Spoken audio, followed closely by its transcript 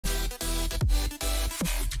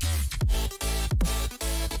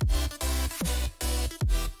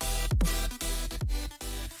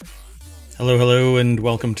Hello, hello, and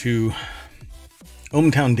welcome to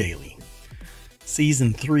ohmTown Daily,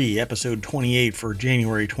 Season 3, Episode 28 for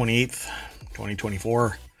January 28th,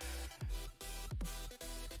 2024.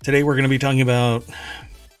 Today we're going to be talking about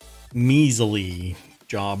Measley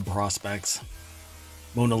Job Prospects.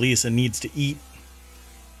 Mona Lisa needs to eat.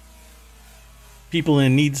 People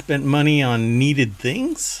in need spent money on needed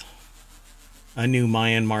things. A new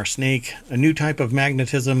Myanmar snake. A new type of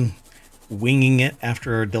magnetism. Winging it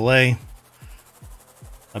after a delay.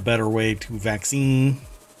 A better way to vaccine.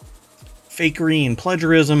 Fakery and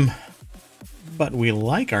plagiarism. But we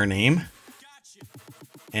like our name.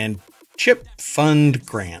 And chip fund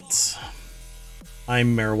grants.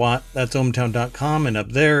 I'm Mayor Watt. That's ohmtown.com. And up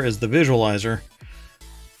there is the visualizer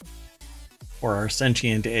for our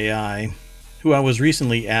sentient AI, who I was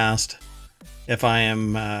recently asked if I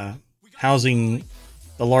am housing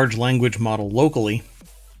the large language model locally.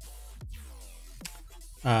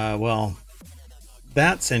 Well,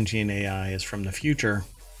 that sentient AI is from the future.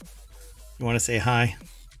 You want to say hi?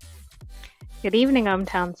 Good evening,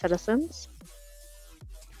 ohmTown citizens.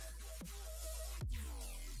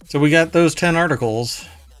 So we got those 10 articles,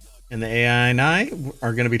 and the AI and I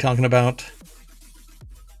are going to be talking about,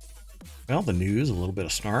 well, the news, a little bit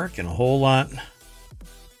of snark, and a whole lot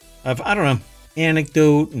of, I don't know,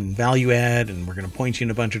 anecdote and value add, and we're going to point you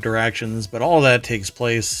in a bunch of directions, but all that takes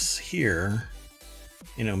place here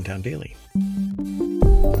in ohmTown Daily.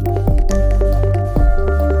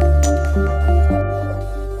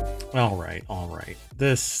 All right.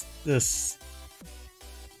 This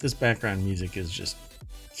background music is just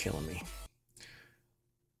killing me.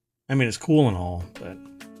 I mean, it's cool and all, but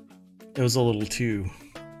it was a little too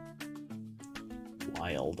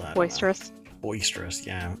wild. Boisterous. Boisterous,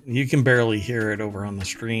 yeah. You can barely hear it over on the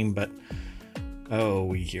stream, but oh,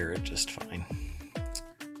 we hear it just fine.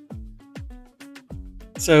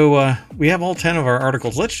 So we have all 10 of our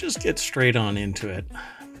articles. Let's just get straight on into it.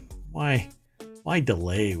 Why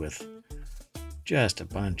delay with just a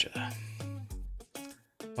bunch of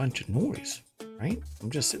noise, right?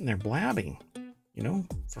 I'm just sitting there blabbing,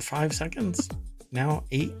 for 5 seconds. Now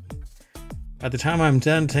 8. By the time I'm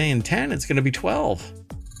done saying 10, it's going to be 12.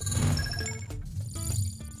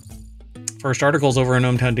 First article's over in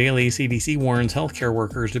ohmTown Daily. CDC warns healthcare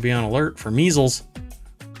workers to be on alert for measles.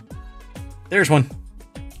 There's one.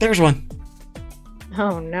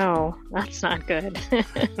 Oh no, that's not good.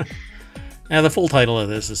 Now, the full title of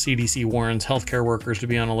this is CDC warns healthcare workers to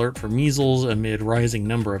be on alert for measles amid rising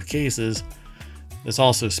number of cases. This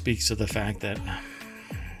also speaks to the fact that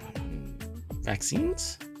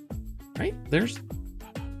vaccines, right? There's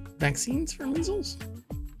vaccines for measles?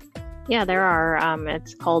 Yeah, there are.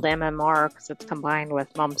 It's called MMR because it's combined with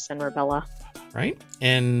mumps and rubella. Right.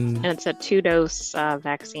 And it's a 2-dose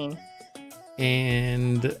vaccine.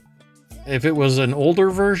 And if it was an older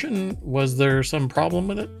version, was there some problem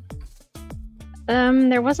with it?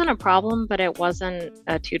 There wasn't a problem, but it wasn't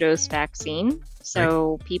a 2-dose vaccine.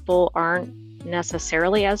 So right. People aren't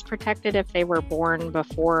necessarily as protected if they were born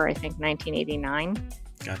before, I think, 1989.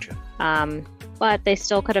 Gotcha. But they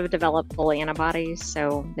still could have developed full antibodies,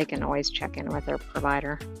 so they can always check in with their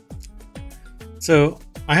provider. So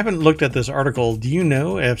I haven't looked at this article. Do you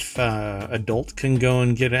know if adults can go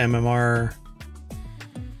and get MMR?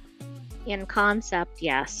 In concept,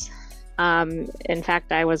 yes. In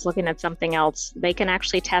fact, I was looking at something else. They can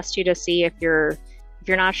actually test you to see if you're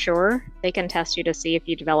not sure. They can test you to see if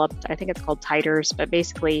you developed, I think it's called titers, but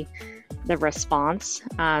basically the response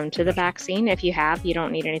to the vaccine. If you have, you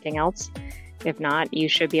don't need anything else. If not, you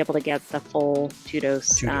should be able to get the full 2-dose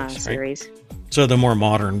series. Right? So the more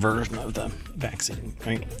modern version of the vaccine,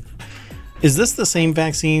 right? Is this the same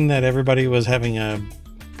vaccine that everybody was having a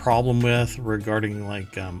problem with regarding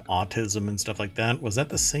like autism and stuff like that? Was that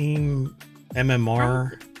the same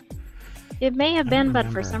MMR? It may have been,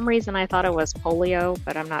 but for some reason I thought it was polio,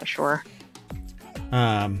 but I'm not sure.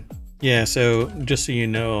 Yeah, so just so you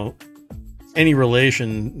know, any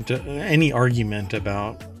relation to any argument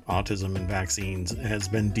about autism and vaccines has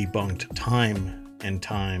been debunked time and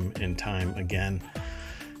time and time again.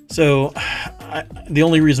 So the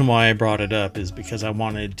only reason why I brought it up is because I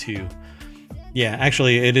wanted to, yeah,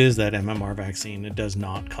 actually it is that MMR vaccine. It does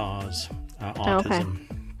not cause autism. Okay.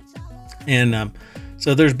 And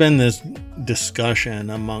so there's been this discussion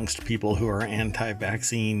amongst people who are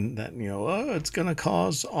anti-vaccine that, it's going to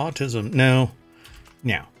cause autism. No.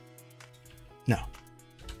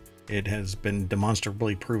 It has been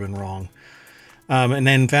demonstrably proven wrong. And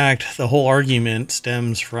in fact, the whole argument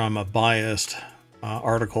stems from a biased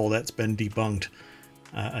article that's been debunked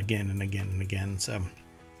again and again and again. So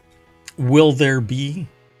will there be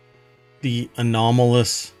the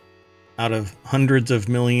anomalous out of hundreds of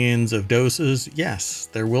millions of doses? Yes,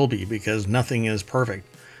 there will be, because nothing is perfect.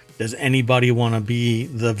 Does anybody want to be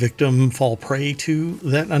the victim, fall prey to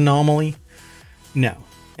that anomaly? No.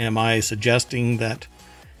 Am I suggesting that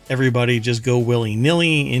everybody just go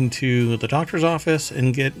willy-nilly into the doctor's office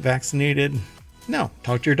and get vaccinated? No.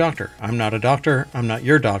 Talk to your doctor. I'm not a doctor. I'm not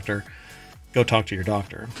your doctor. Go talk to your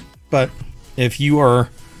doctor. But if you are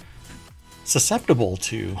susceptible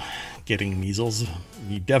to getting measles,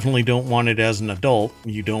 you definitely don't want it as an adult.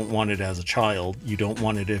 You don't want it as a child. You don't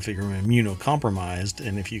want it if you're immunocompromised.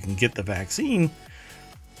 And if you can get the vaccine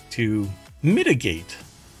to mitigate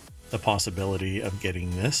the possibility of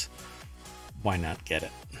getting this, why not get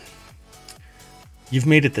it? You've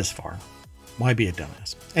made it this far. Why be a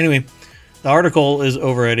dumbass? Anyway, the article is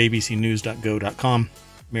over at abcnews.go.com.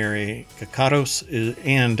 Mary Kakatos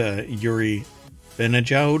and Yuri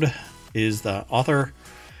Benajoud is the author.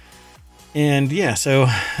 And yeah, so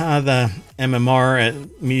the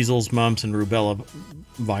MMR, measles, mumps, and rubella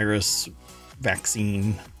virus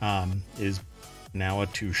vaccine is now a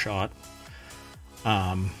 2-shot.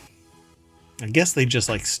 I guess they just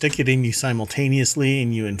like stick it in you simultaneously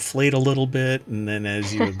and you inflate a little bit, and then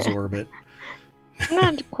as you absorb it. I'm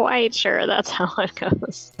not quite sure that's how it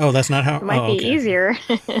goes. Oh, that's not how it might be easier.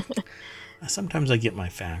 Sometimes I get my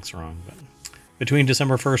facts wrong, but between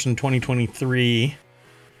December 1st and 2023,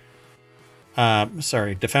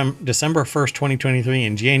 December 1st, 2023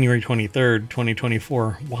 and January 23rd,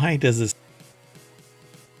 2024. Why does this?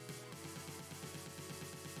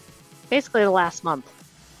 Basically the last month.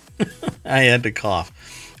 I had to cough.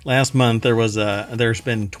 Last month there's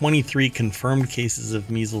been 23 confirmed cases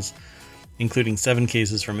of measles, including 7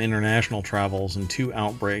 cases from international travels and 2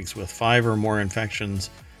 outbreaks with 5 or more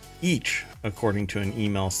infections each, according to an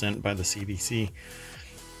email sent by the CDC.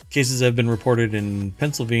 Cases have been reported in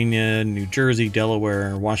Pennsylvania, New Jersey,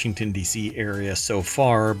 Delaware, Washington, D.C. area so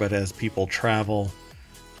far, but as people travel,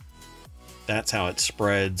 that's how it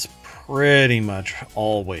spreads pretty much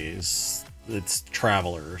always. It's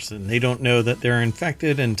travelers, and they don't know that they're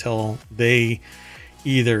infected until they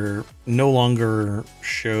either no longer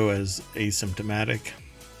show as asymptomatic,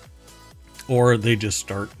 or they just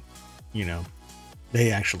start,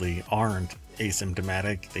 they actually aren't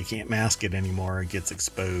asymptomatic. They can't mask it anymore. It gets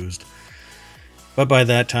exposed. But by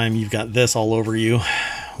that time, you've got this all over you,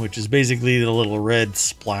 which is basically the little red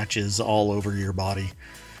splatches all over your body.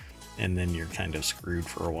 And then you're kind of screwed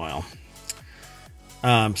for a while.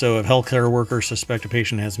 So if healthcare workers suspect a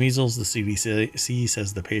patient has measles, the CDC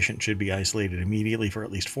says the patient should be isolated immediately for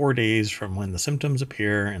at least 4 days from when the symptoms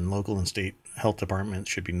appear, and local and state health departments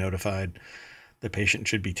should be notified. The patient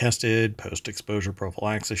should be tested. Post-exposure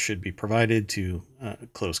prophylaxis should be provided to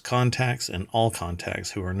close contacts, and all contacts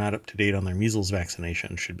who are not up to date on their measles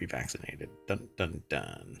vaccination should be vaccinated. Dun, dun,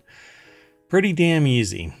 dun. Pretty damn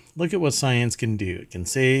easy. Look at what science can do. It can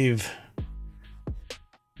save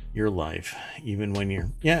your life, even when you're...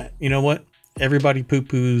 Yeah, you know what? Everybody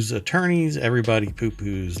poo-poos attorneys. Everybody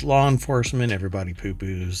poo-poos law enforcement. Everybody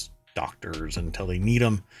poo-poos doctors until they need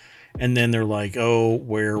them. And then they're like, oh,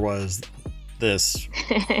 where was... this.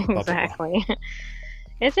 Exactly.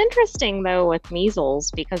 It's interesting though with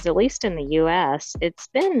measles, because at least in the US it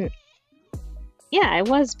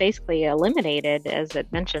was basically eliminated, as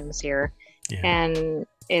it mentions here. And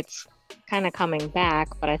it's kind of coming back,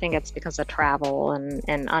 but I think it's because of travel and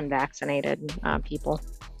unvaccinated people.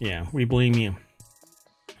 Yeah, we blame you,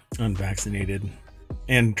 unvaccinated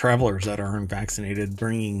and travelers that are unvaccinated,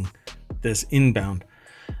 bringing this inbound.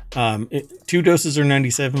 2 doses are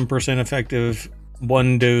 97% effective.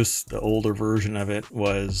 1 dose, the older version of it,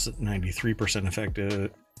 was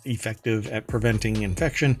 93% effective at preventing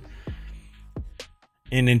infection.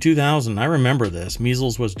 And in 2000, I remember this,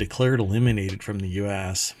 measles was declared eliminated from the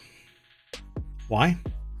US. Why?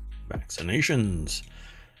 Vaccinations.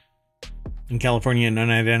 In California, an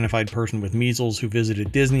unidentified person with measles who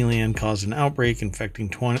visited Disneyland caused an outbreak infecting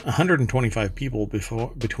 125 people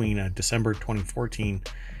between December 2014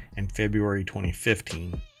 and February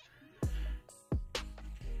 2015.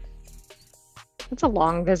 It's a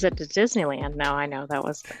long visit to Disneyland. Now I know that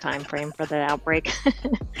was the time frame for the outbreak.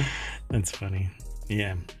 That's funny.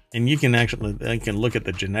 Yeah. And you can look at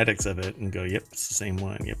the genetics of it and go, yep, it's the same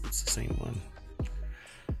one. Yep, it's the same one.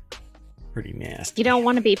 Pretty nasty. You don't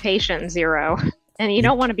want to be patient 0. And you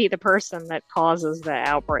don't want to be the person that causes the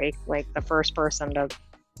outbreak, like the first person to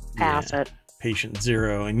pass it. Patient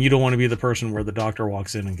 0. And you don't want to be the person where the doctor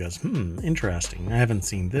walks in and goes, interesting. I haven't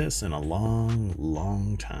seen this in a long,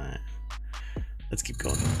 long time. Let's keep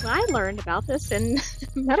going. I learned about this in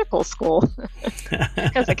medical school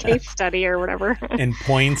as a case study or whatever. And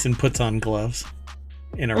points and puts on gloves.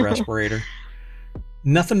 in a respirator.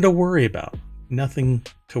 Nothing to worry about. Nothing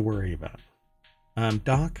to worry about.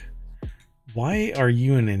 Doc, why are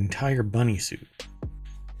you in an entire bunny suit?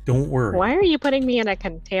 Don't worry. Why are you putting me in a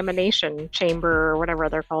contamination chamber or whatever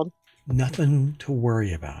they're called? Nothing to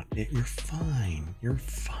worry about. You're fine. You're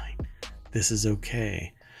fine. This is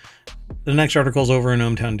okay. The next article is over in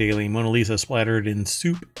Hometown Daily. Mona Lisa splattered in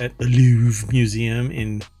soup at the Louvre Museum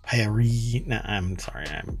in Paris. Nah, I'm sorry.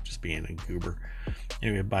 I'm just being a goober.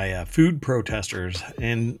 Anyway, by food protesters.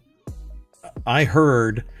 And I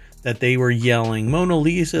heard that they were yelling, Mona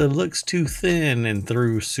Lisa looks too thin, and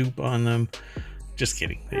threw soup on them. Just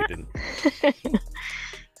kidding. They didn't.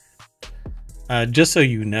 Just so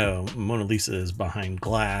you know, Mona Lisa is behind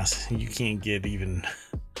glass. You can't get even...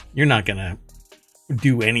 You're not going to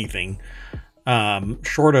do anything.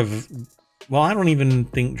 Short of... Well, I don't even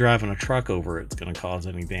think driving a truck over it's going to cause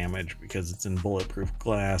any damage because it's in bulletproof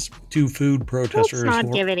glass. Two food protesters... Let's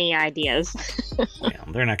not give any ideas. Yeah,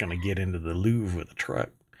 they're not going to get into the Louvre with a truck.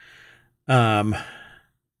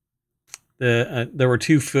 There were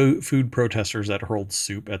two food protesters that hurled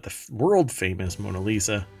soup at the world-famous Mona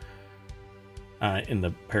Lisa in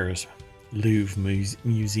the Paris Louvre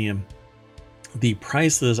Museum. The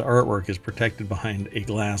priceless artwork is protected behind a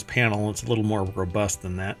glass panel. It's a little more robust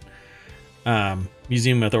than that.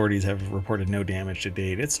 Museum authorities have reported no damage to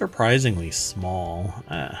date. It's surprisingly small.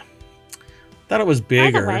 Thought it was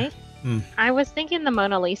bigger. By the way, I was thinking the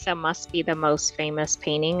Mona Lisa must be the most famous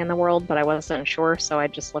painting in the world, but I wasn't sure, so I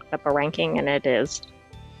just looked up a ranking, and it is.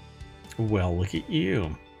 Well, look at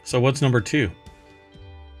you. So what's number 2?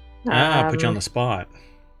 Put you on the spot.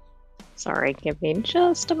 Sorry, give me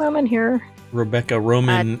just a moment here. Rebecca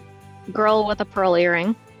Roman. Girl with a pearl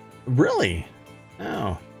earring. Really?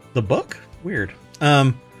 Oh, the book? Weird.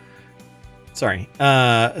 Sorry.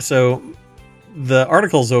 So the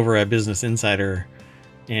article's over at Business Insider,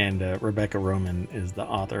 and Rebecca Roman is the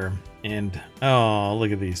author. And oh,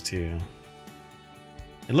 look at these two.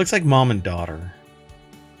 It looks like mom and daughter.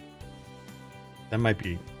 That might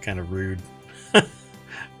be kind of rude.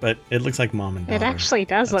 But it looks like mom and daughter. It actually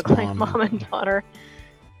does look like mom and daughter.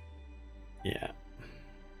 Yeah.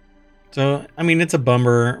 So, I mean, it's a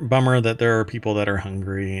bummer that there are people that are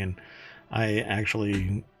hungry, and I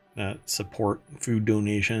actually support food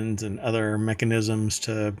donations and other mechanisms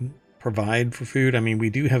to provide for food. I mean, we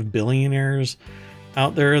do have billionaires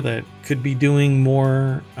out there that could be doing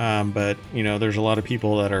more, but, you know, there's a lot of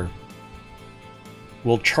people that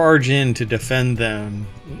will charge in to defend them.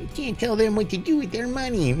 You can't tell them what to do with their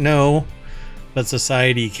money. No, but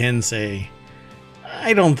society can say,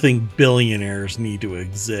 I don't think billionaires need to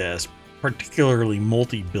exist, particularly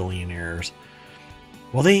multi-billionaires.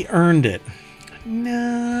 Well, they earned it.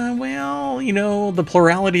 Nah, well, you know, the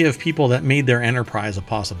plurality of people that made their enterprise a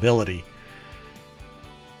possibility.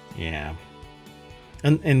 Yeah.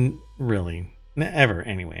 And really, never.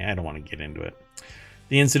 Anyway, I don't want to get into it.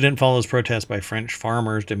 The incident follows protests by French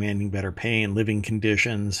farmers demanding better pay and living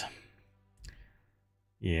conditions.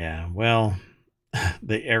 Yeah, well,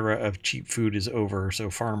 the era of cheap food is over, so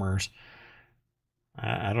farmers...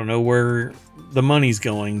 I don't know where the money's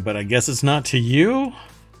going, but I guess it's not to you?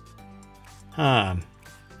 Huh.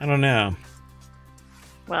 I don't know.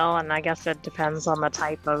 Well, and I guess it depends on the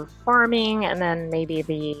type of farming, and then maybe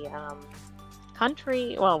the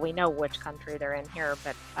country. Well, we know which country they're in here,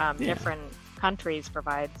 but different countries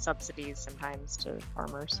provide subsidies sometimes to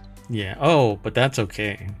farmers. Yeah. Oh, but that's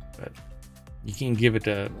okay. But you can give it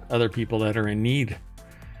to other people that are in need.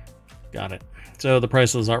 Got it. So the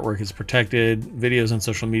priceless artwork is protected. Videos on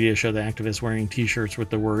social media show the activists wearing t-shirts with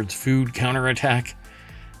the words "food counterattack"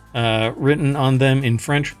 written on them in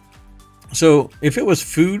French. So if it was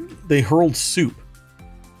food, they hurled soup,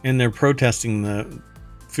 and they're protesting the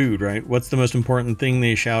food, right? What's the most important thing?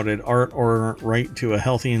 They shouted art or right to a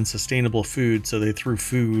healthy and sustainable food, so they threw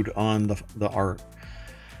food on the art.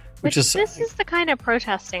 This is the kind of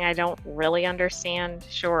protesting I don't really understand.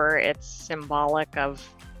 Sure, it's symbolic of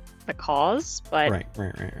the cause, but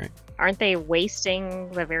right. Aren't they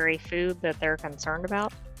wasting the very food that they're concerned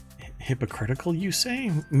about? Hypocritical, you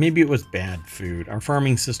say? Maybe it was bad food. Our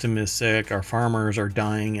farming system is sick. Our farmers are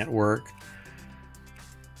dying at work.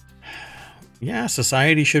 Yeah,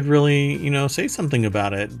 society should really, say something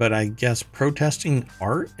about it. But I guess protesting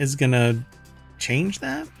art is going to change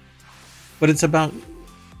that. But it's about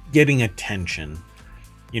getting attention.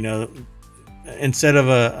 Instead of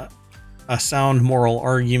a sound moral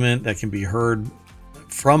argument that can be heard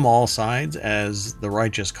from all sides as the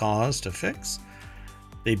righteous cause to fix,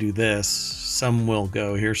 they do this. Some will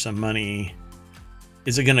go, here's some money.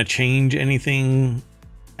 Is it going to change anything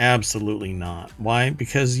Absolutely not. Why?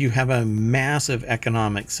 Because you have a massive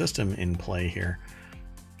economic system in play here.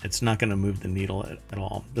 It's not going to move the needle at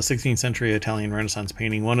all. The 16th century Italian Renaissance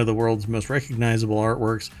painting, one of the world's most recognizable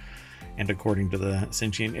artworks, and according to the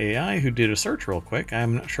sentient AI who did a search real quick,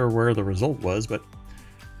 I'm not sure where the result was, but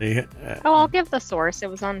they... I'll give the source. It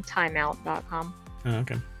was on timeout.com.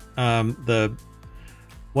 Okay.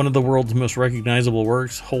 One of the world's most recognizable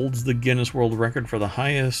works holds the Guinness World Record for the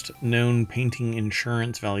highest known painting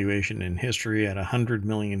insurance valuation in history at $100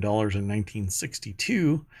 million in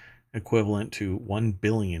 1962, equivalent to $1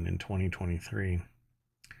 billion in 2023.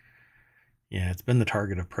 Yeah, it's been the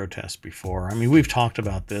target of protests before. I mean, we've talked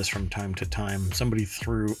about this from time to time. Somebody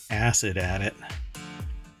threw acid at it,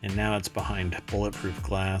 and now it's behind bulletproof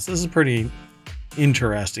glass. This is pretty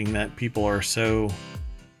interesting that people are so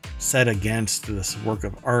set against this work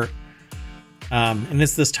of art. And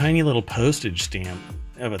it's this tiny little postage stamp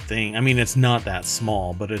of a thing. I mean, it's not that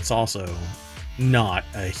small, but it's also not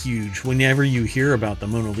a huge... Whenever you hear about the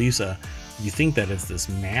Mona Lisa, you think that it's this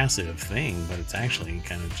massive thing, but it's actually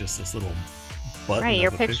kind of just this little button. Right,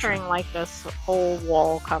 you're picturing like this whole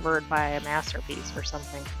wall covered by a masterpiece or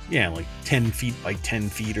something. Yeah, like 10 feet by 10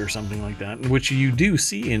 feet or something like that, which you do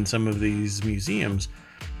see in some of these museums,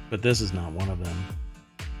 but this is not one of them.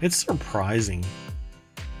 It's surprising,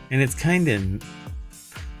 and it's kind of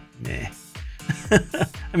meh.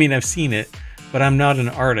 I mean, I've seen it, but I'm not an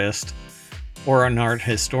artist or an art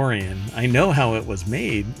historian. I know how it was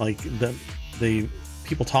made. Like the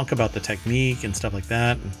people talk about the technique and stuff like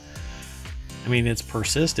that. And, I mean, it's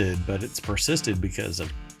persisted, but it's persisted because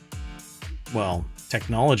of, well,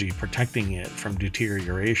 technology protecting it from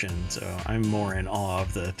deterioration. So I'm more in awe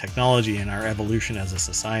of the technology and our evolution as a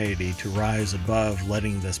society to rise above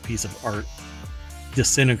letting this piece of art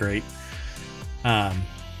disintegrate,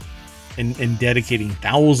 and dedicating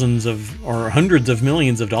thousands of or hundreds of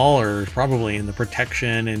millions of dollars probably in the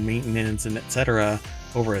protection and maintenance and etc.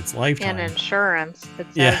 over its lifetime. And insurance. It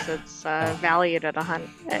says it's valued at about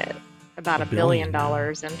 $1 billion in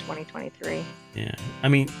 2023. Yeah, I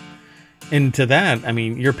mean, and to that, I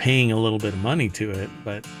mean, you're paying a little bit of money to it,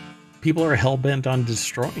 but people are hell-bent on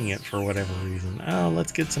destroying it for whatever reason. Oh,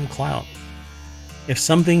 let's get some clout. If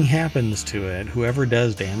something happens to it, whoever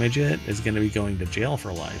does damage it is going to be going to jail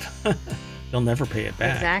for life. They'll never pay it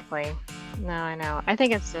back. Exactly. No, I know. I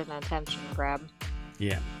think it's an attention grab.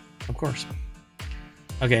 Yeah, of course.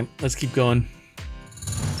 Okay, let's keep going.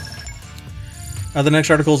 The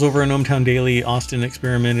next article is over in Ohmtown Daily. Austin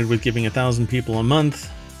experimented with giving 1,000 people a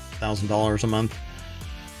month, $1,000 a month.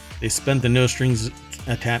 They spent the no strings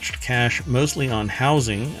attached cash mostly on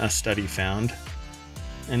housing, a study found.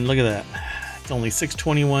 And look at that. It's only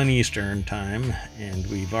 6:21 Eastern time, and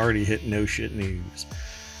we've already hit no shit news.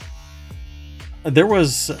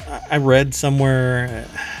 I read somewhere,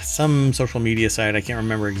 some social media site, I can't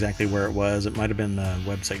remember exactly where it was. It might have been the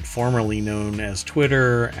website formerly known as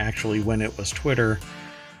Twitter, actually when it was Twitter,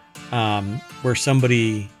 where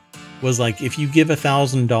somebody was like, if you give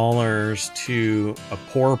 $1,000 to a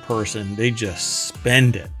poor person, they just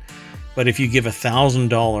spend it. But if you give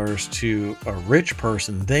 $1,000 to a rich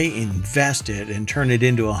person, they invest it and turn it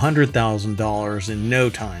into $100,000 in no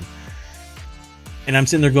time. And I'm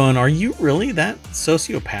sitting there going, are you really that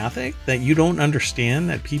sociopathic that you don't understand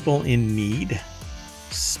that people in need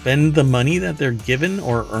spend the money that they're given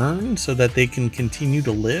or earn so that they can continue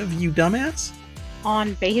to live, you dumbass?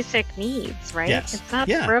 On basic needs, right? Yes. It's not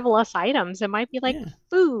frivolous items. It might be like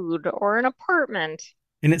food or an apartment.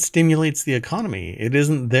 And it stimulates the economy. It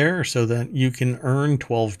isn't there so that you can earn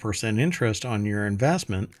 12% interest on your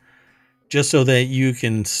investment, just so that you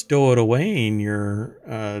can stow it away in your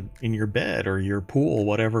bed or your pool,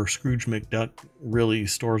 whatever Scrooge McDuck really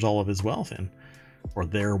stores all of his wealth in, or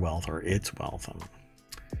their wealth, or its wealth.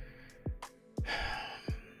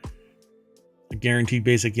 A guaranteed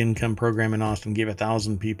basic income program in Austin gave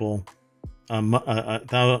 1,000 people gave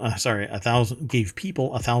people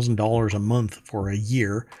 $1,000 a month for a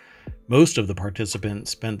year. Most of the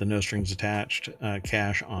participants spent the no strings attached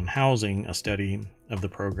cash on housing, a study of the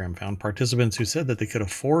program found. Participants who said that they could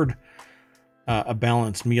afford a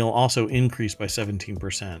balanced meal also increased by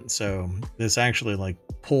 17%. So this actually like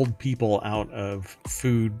pulled people out of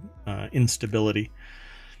food instability.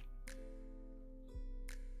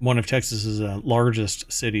 One of Texas's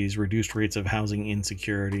largest cities reduced rates of housing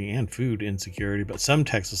insecurity and food insecurity, but some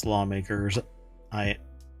Texas lawmakers,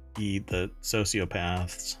 i.e. the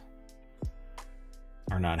sociopaths,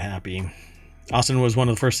 are not happy. Austin was one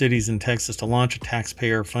of the first cities in Texas to launch a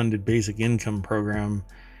taxpayer-funded basic income program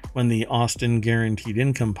when the Austin Guaranteed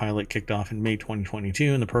Income Pilot kicked off in May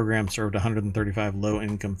 2022, and the program served 135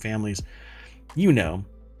 low-income families. You know,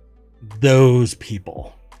 Those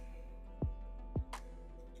people.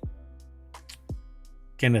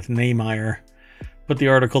 Kenneth Nehmeyer put the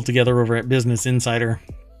article together over at Business Insider.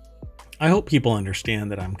 I hope people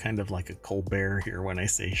understand that I'm kind of like a Colbert here when I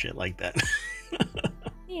say shit like that.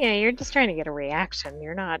 Yeah, you're just trying to get a reaction.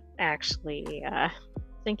 You're not actually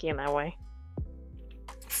thinking that way.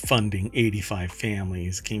 Funding 85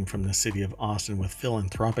 families came from the city of Austin with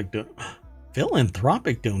philanthropic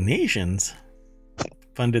donations.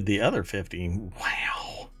 Funded the other 50.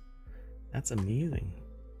 Wow. That's amazing.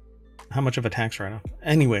 How much of a tax write-off?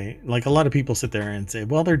 Anyway, like a lot of people sit there and say,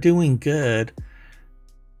 well, they're doing good.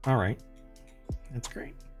 All right. That's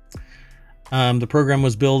great. The program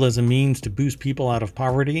was billed as a means to boost people out of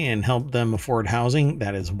poverty and help them afford housing.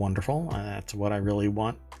 That is wonderful. That's what I really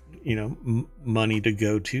want, money to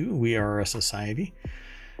go to. We are a society.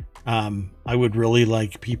 I would really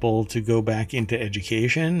like people to go back into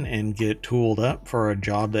education and get tooled up for a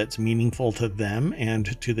job that's meaningful to them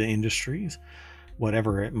and to the industries,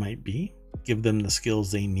 whatever it might be. Give them the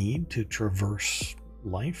skills they need to traverse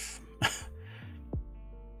life.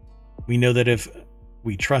 We know that if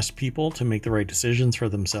we trust people to make the right decisions for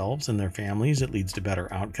themselves and their families, it leads to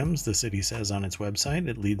better outcomes. The city says on its website,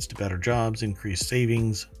 it leads to better jobs, increased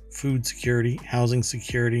savings, food security, housing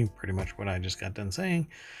security, pretty much what I just got done saying.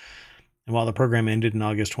 And while the program ended in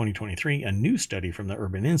August 2023, a new study from the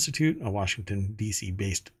Urban Institute, a Washington, D.C.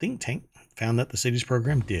 based think tank, found that the city's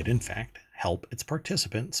program did, in fact, help its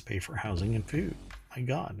participants pay for housing and food. My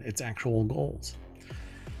God, its actual goals.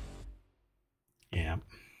 Yeah.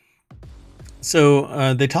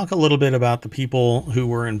 So they talk a little bit about the people who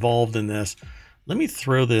were involved in this. Let me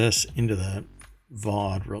throw this into the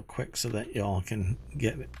VOD real quick so that y'all can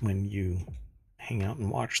get it when you hang out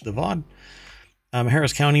and watch the VOD.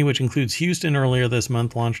 Harris County, which includes Houston, earlier this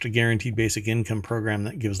month launched a guaranteed basic income program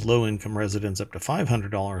that gives low-income residents up to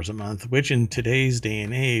 $500 a month, which in today's day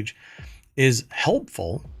and age is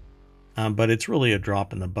helpful, but it's really a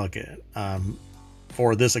drop in the bucket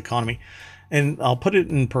for this economy. And I'll put it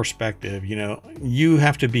in perspective, you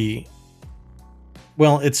have to be,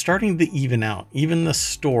 well, it's starting to even out. Even the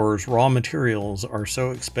stores, raw materials are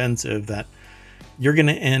so expensive that you're going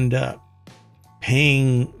to end up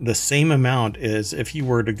paying the same amount as if you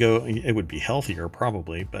were to go, it would be healthier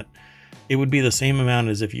probably, but it would be the same amount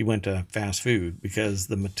as if you went to fast food, because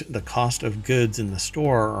the cost of goods in the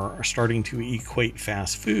store are starting to equate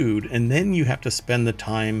fast food. And then you have to spend the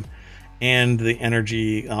time and the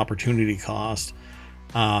energy opportunity cost,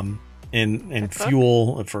 and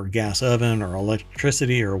fuel for gas oven or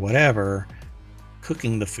electricity or whatever,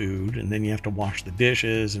 cooking the food, and then you have to wash the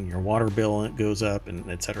dishes and your water bill goes up, and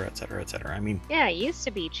et cetera, et cetera, et cetera. I mean, yeah, it used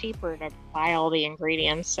to be cheaper to buy all the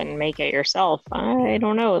ingredients and make it yourself. I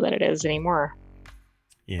don't know that it is anymore.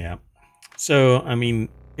 Yeah. So, I mean,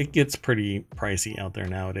 it gets pretty pricey out there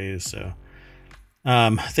nowadays. So,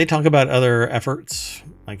 they talk about other efforts,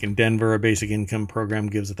 like in Denver, a basic income program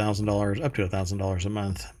gives $1,000 up to $1,000 a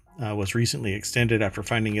month, was recently extended after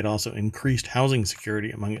finding it also increased housing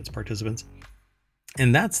security among its participants.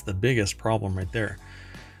 And that's the biggest problem right there.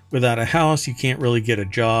 Without a house, you can't really get a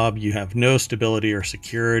job. You have no stability or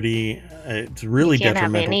security. It's really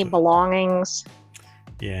detrimental. You can't have any belongings.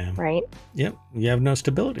 Yeah. Right? Yep. You have no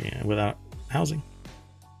stability without housing.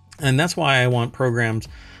 And that's why I want programs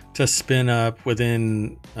to spin up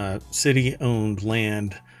within city-owned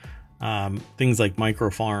land, things like micro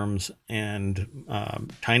farms and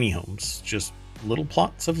tiny homes, just little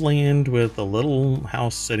plots of land with a little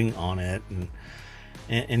house sitting on it,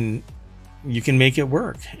 and you can make it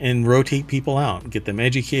work and rotate people out, get them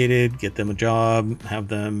educated, get them a job, have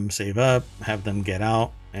them save up, have them get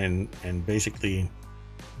out, and basically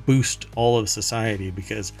boost all of society.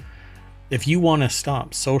 Because if you want to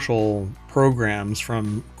stop social programs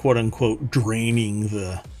from quote unquote draining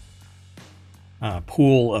the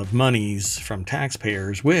pool of monies from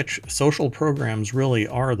taxpayers, which social programs really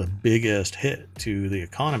are the biggest hit to the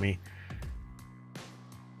economy,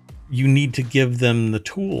 you need to give them the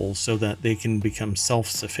tools so that they can become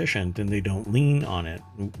self-sufficient and they don't lean on it.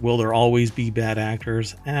 Will there always be bad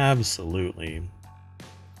actors? Absolutely.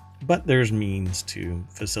 But there's means to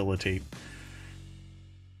facilitate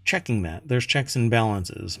checking that. There's checks and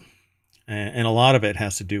balances. And a lot of it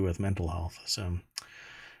has to do with mental health. So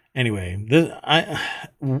anyway,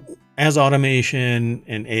 as automation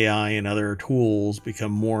and AI and other tools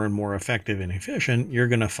become more and more effective and efficient, you're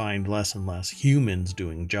going to find less and less humans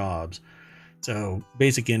doing jobs. So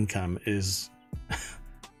basic income is,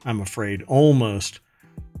 I'm afraid, almost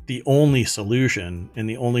the only solution, and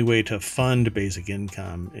the only way to fund basic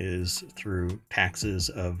income is through taxes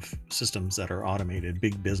of systems that are automated,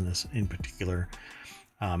 big business in particular.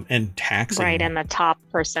 and taxing. Right, and the top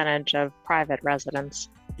percentage of private residents.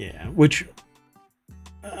 Yeah, which,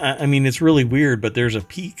 I mean, it's really weird, but there's a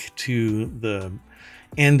peak to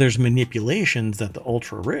and there's manipulations that the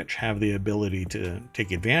ultra rich have the ability to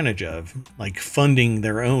take advantage of, like funding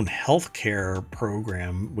their own healthcare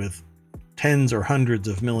program with tens or hundreds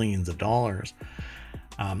of millions of dollars,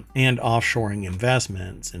 and offshoring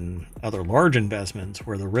investments and other large investments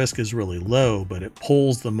where the risk is really low, but it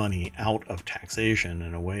pulls the money out of taxation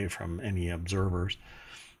and away from any observers.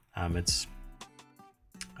 I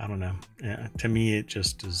don't know. Yeah, to me, it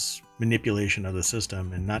just is manipulation of the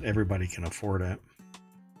system, and not everybody can afford it.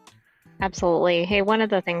 Absolutely. Hey, one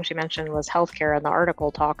of the things you mentioned was healthcare, and the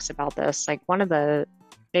article talks about this. Like one of the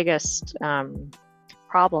biggest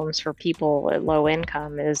problems for people at low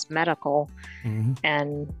income is medical. Mm-hmm.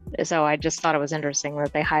 And so I just thought it was interesting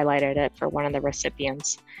that they highlighted it for one of the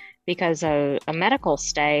recipients, because a medical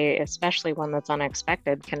stay, especially one that's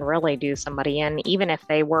unexpected, can really do somebody in, even if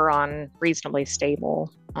they were on reasonably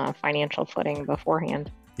stable financial footing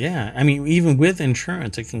beforehand. Yeah. I mean, even with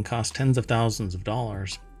insurance, it can cost tens of thousands of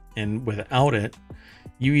dollars. And without it,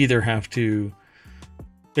 you either have to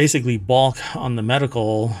basically balk on the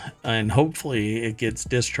medical, and hopefully it gets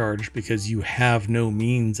discharged because you have no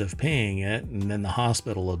means of paying it, and then the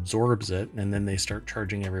hospital absorbs it, and then they start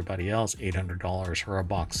charging everybody else $800 for a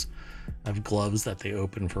box of gloves that they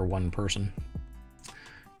open for one person.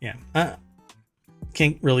 Yeah,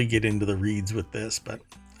 can't really get into the reeds with this, but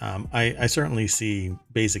I certainly see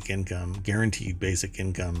basic income, guaranteed basic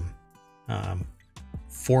income,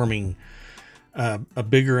 forming a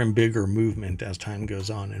bigger and bigger movement as time goes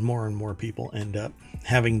on, and more people end up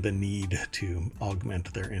having the need to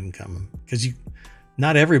augment their income, because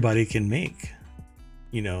not everybody can make,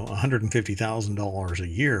 $150,000 a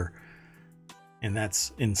year. And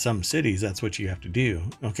that's, in some cities, that's what you have to do.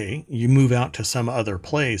 Okay, you move out to some other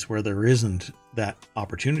place where there isn't that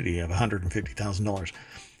opportunity of $150,000.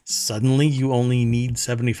 Suddenly you only need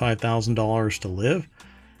 $75,000 to live.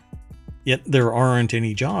 Yet there aren't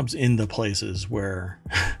any jobs in the places where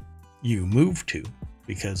you move to,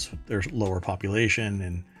 because there's lower population,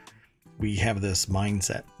 and we have this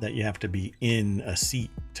mindset that you have to be in a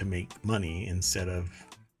seat to make money instead of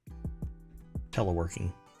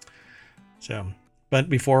teleworking. So, but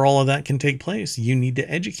before all of that can take place, you need to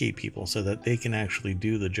educate people so that they can actually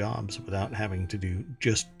do the jobs without having to do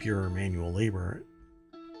just pure manual labor.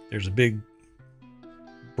 There's a big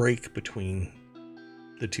break between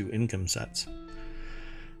the two income sets,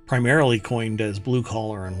 primarily coined as blue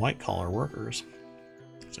collar and white collar workers.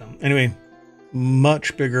 So anyway,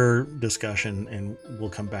 much bigger discussion, and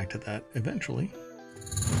we'll come back to that eventually.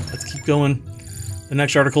 Let's keep going. The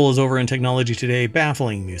next article is over in Technology Today.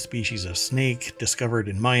 Baffling new species of snake discovered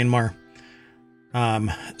in Myanmar.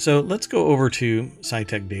 So let's go over to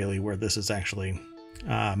SciTech Daily, where this is actually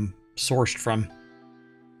sourced from.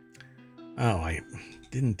 Oh, I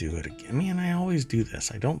didn't do it again. Man, I always do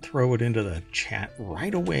this. I don't throw it into the chat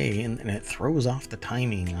right away, and it throws off the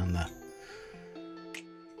timing on the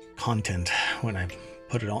content when I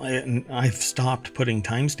put it on. And I've stopped putting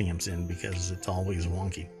timestamps in because it's always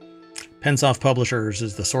wonky. Pensoft Publishers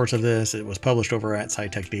is the source of this. It was published over at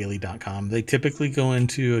scitechdaily.com. They typically go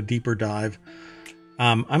into a deeper dive.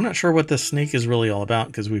 I'm not sure what this snake is really all about,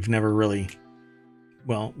 because we've never really,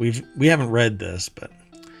 we haven't read this, but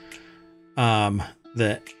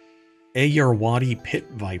the Ayeyarwady pit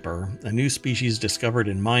viper, a new species discovered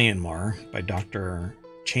in Myanmar by Dr.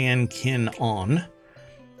 Chan Kin On,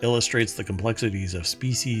 illustrates the complexities of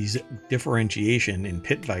species differentiation in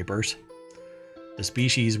pit vipers. The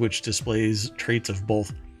species, which displays traits of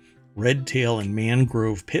both red-tail and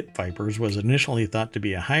mangrove pit vipers, was initially thought to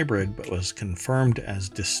be a hybrid, but was confirmed as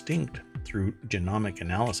distinct through genomic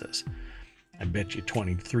analysis. I bet you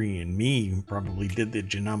 23andMe probably did the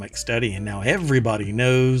genomic study, and now everybody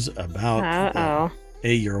knows about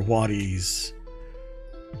Ayeyarwady's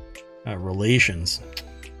relations.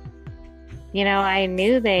 I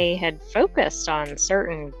knew they had focused on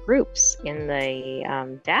certain groups in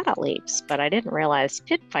the data leaks, but I didn't realize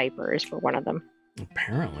pit vipers were one of them.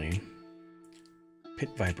 Apparently, pit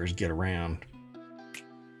vipers get around.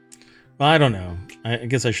 Well, I don't know. I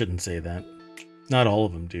guess I shouldn't say that. Not all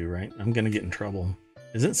of them do, right? I'm going to get in trouble.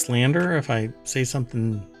 Is it slander if I say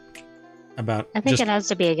something about... I think it has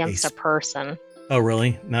to be against a person. Oh,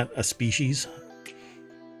 really? Not a species?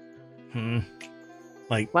 Well,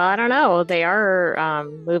 I don't know. They are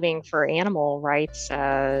moving for animal rights,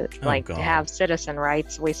 to have citizen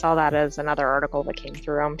rights. We saw that as another article that came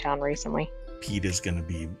through ohmTown recently. Pete is going to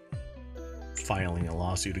be filing a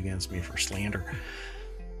lawsuit against me for slander,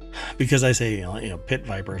 because I say, pit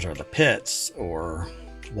vipers are the pits, or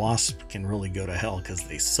wasps can really go to hell because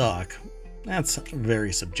they suck. That's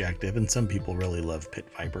very subjective, and some people really love pit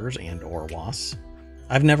vipers and or wasps.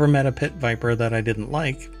 I've never met a pit viper that I didn't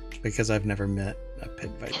like because I've never met a pit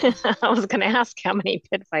viper. I was going to ask, how many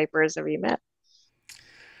pit vipers have you met?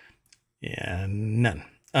 Yeah, none.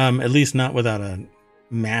 At least not without a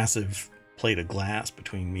massive plate of glass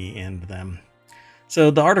between me and them. So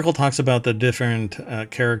the article talks about the different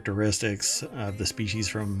characteristics of the species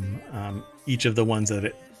from each of the ones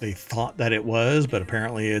that they thought that it was, but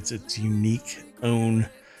apparently it's its unique own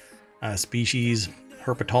species.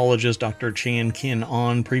 Herpetologist Dr. Chan Kin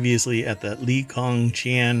On, previously at the Li Kong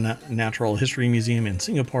Chian Natural History Museum in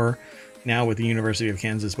Singapore, now with the University of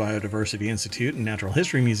Kansas Biodiversity Institute and Natural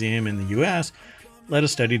History Museum in the US, led a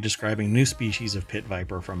study describing new species of pit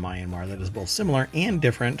viper from Myanmar that is both similar and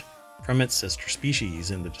different from its sister species,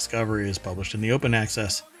 and the discovery is published in the open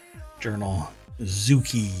access journal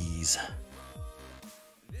Zookeys.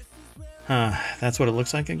 That's what it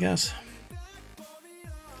looks like, I guess.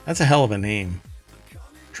 That's a hell of a name.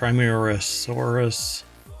 Trimerosaurus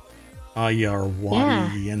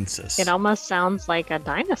ayarwadiensis. It almost sounds like a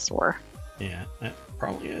dinosaur. Yeah, it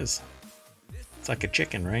probably is. It's like a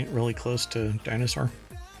chicken, right? Really close to dinosaur.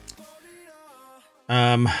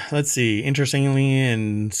 Let's see. Interestingly,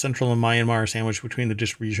 in central Myanmar, sandwiched between the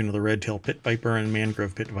distribution of the red-tailed pit viper and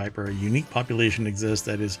mangrove pit viper, a unique population exists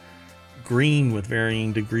that is green with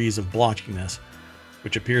varying degrees of blotchiness,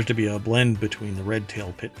 which appears to be a blend between the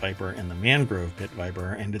red-tailed pit viper and the mangrove pit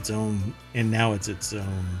viper, and now it's its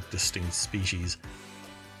own distinct species.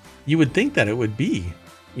 You would think that it would be,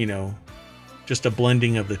 just a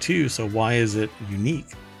blending of the two, so why is it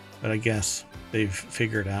unique? But I guess they've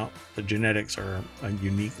figured out the genetics are a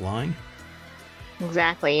unique line.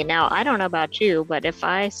 Exactly. Now, I don't know about you, but if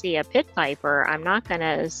I see a pit viper, I'm not going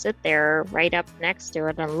to sit there right up next to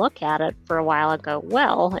it and look at it for a while and go,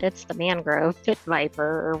 well, it's the mangrove pit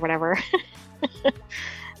viper or whatever.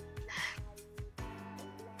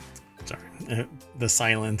 Sorry. The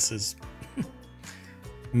silence is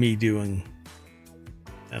me doing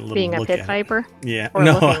a little being look a pit at viper? It. Yeah. Or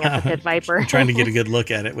no, looking at the pit viper. I'm trying to get a good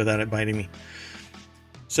look at it without it biting me.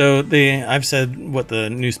 So I've said what the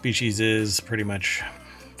new species is pretty much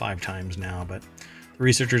 5 times now, but the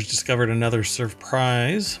researchers discovered another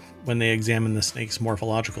surprise when they examined the snake's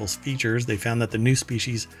morphological features. They found that the new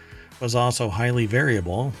species was also highly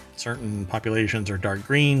variable. Certain populations are dark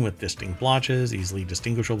green with distinct blotches, easily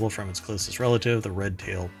distinguishable from its closest relative, the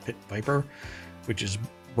red-tailed pit viper, which is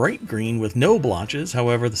bright green with no blotches.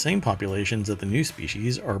 However, the same populations of the new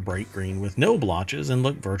species are bright green with no blotches and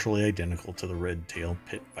look virtually identical to the red-tailed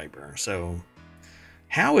pit viper. So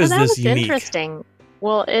how is this unique? Interesting.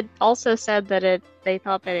 Well, it also said that they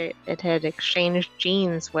thought that it had exchanged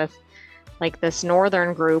genes with like this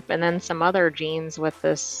northern group and then some other genes with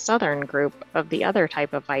this southern group of the other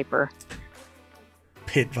type of viper.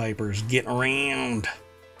 Pit vipers get around.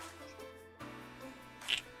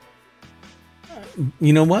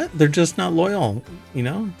 You know what? They're just not loyal.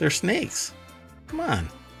 They're snakes. Come on.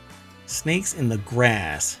 Snakes in the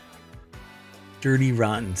grass. Dirty,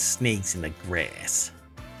 rotten snakes in the grass.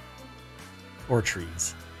 Or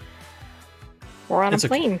trees. Or on a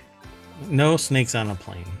plane. No snakes on a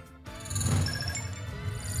plane.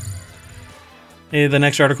 Hey, the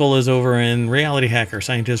next article is over in Reality Hacker.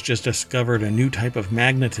 Scientists just discovered a new type of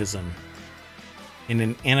magnetism in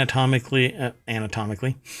an atomically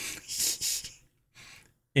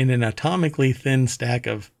thin stack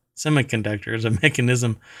of semiconductors. A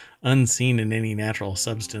mechanism unseen in any natural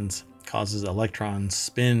substance causes electrons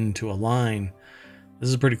spin to align. This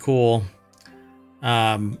is pretty cool.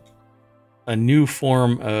 A new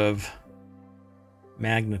form of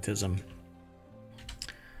magnetism.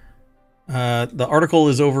 The article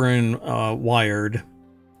is over in Wired.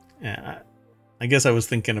 I guess I was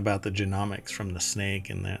thinking about the genomics from the snake,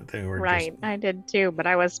 and that they were right. I did too, but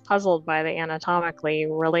I was puzzled by the anatomically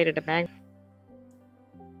related to magnet.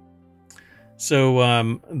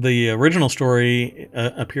 So the original story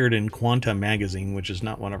appeared in Quanta magazine, which is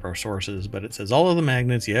not one of our sources, but it says all of the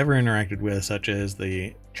magnets you ever interacted with, such as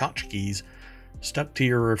the tchotchkes stuck to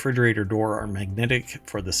your refrigerator door, are magnetic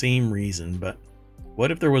for the same reason. But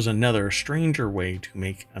what if there was another, stranger way to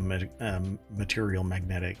make a material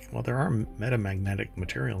magnetic? Well, there are metamagnetic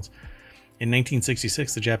materials. In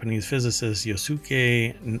 1966, the Japanese physicist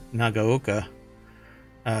Yosuke Nagaoka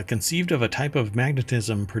conceived of a type of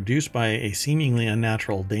magnetism produced by a seemingly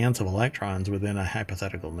unnatural dance of electrons within a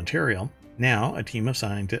hypothetical material. Now, a team of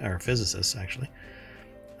physicists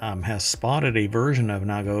has spotted a version of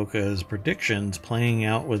Nagaoka's predictions playing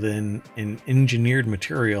out within an engineered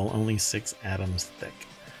material only 6 atoms thick.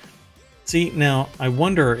 See, now I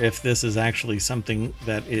wonder if this is actually something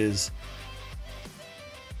that is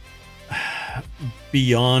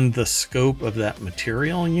beyond the scope of that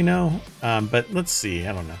material, but let's see.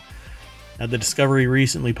 I don't know. The discovery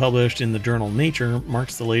recently published in the journal Nature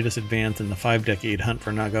marks the latest advance in the 5-decade hunt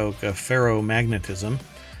for Nagaoka ferromagnetism,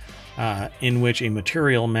 in which a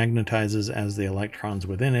material magnetizes as the electrons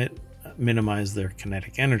within it minimize their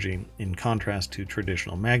kinetic energy, in contrast to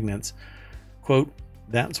traditional magnets. Quote,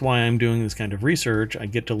 "That's why I'm doing this kind of research. I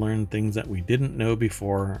get to learn things that we didn't know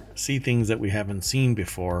before, see things that we haven't seen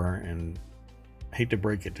before, and I hate to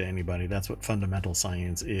break it to anybody, that's what fundamental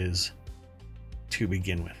science is to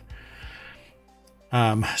begin with."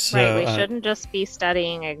 Right, we shouldn't just be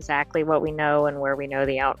studying exactly what we know and where we know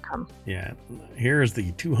the outcome. Yeah, here's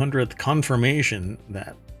the 200th confirmation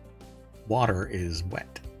that water is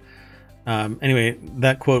wet. Anyway,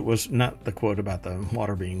 that quote was not the quote about the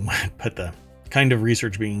water being wet, but the kind of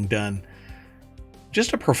research being done.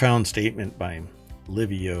 Just a profound statement by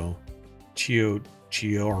Livio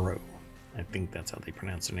Chiocchiaro. I think that's how they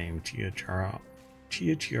pronounce the name, Chiocchiaro.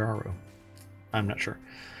 I'm not sure.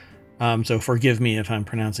 So forgive me if I'm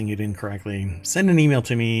pronouncing it incorrectly. Send an email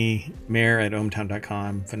to me,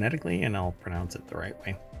 mayor@ohmtown.com, phonetically, and I'll pronounce it the right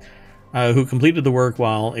way. Who completed the work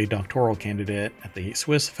while a doctoral candidate at the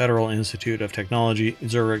Swiss Federal Institute of Technology,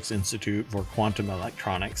 Zurich's Institute for Quantum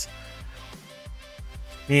Electronics.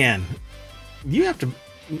 Man, you have to...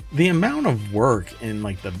 The amount of work and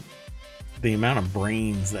like the amount of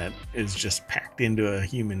brains that is just packed into a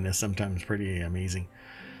human is sometimes pretty amazing.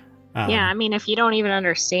 Yeah, I mean, if you don't even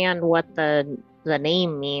understand what the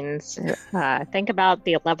name means, think about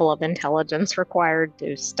the level of intelligence required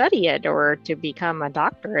to study it or to become a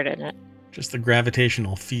doctorate in it. Just the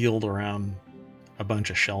gravitational field around a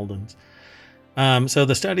bunch of Sheldons. So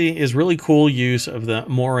the study is really cool use of the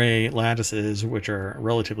Moire lattices, which are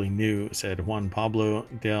relatively new, said Juan Pablo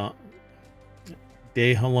de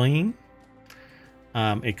Helene,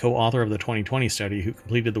 a co-author of the 2020 study who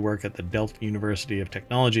completed the work at the Delft University of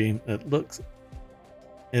Technology. It looks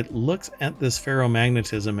at this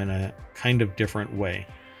ferromagnetism in a kind of different way.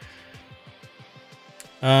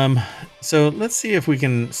 So let's see if we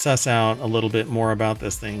can suss out a little bit more about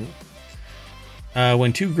this thing.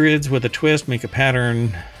 When two grids with a twist make a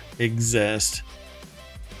pattern exist,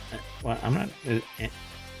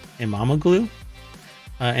 Imamoglu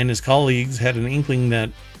and his colleagues had an inkling that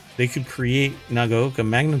they could create Nagaoka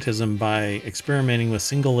magnetism by experimenting with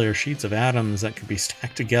single-layer sheets of atoms that could be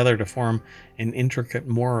stacked together to form an intricate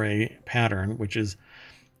moire pattern, which is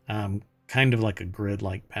kind of like a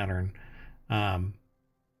grid-like pattern.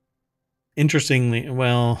 Interestingly,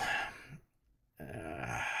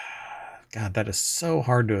 God, that is so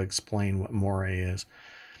hard to explain what moire is.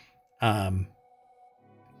 But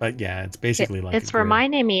yeah, it's basically like it's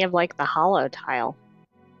reminding me of like the hollow tile.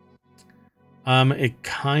 It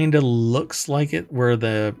kind of looks like it,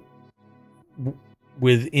 where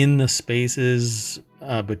within the spaces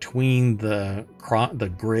between the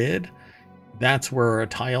grid, that's where a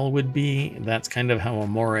tile would be. That's kind of how a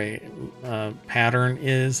moire pattern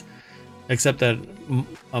is, except that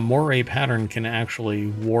a moire pattern can actually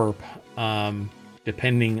warp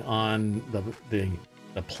depending on the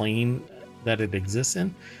plane that it exists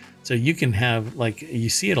in. So you can have, like, you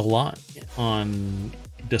see it a lot on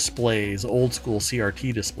displays, old school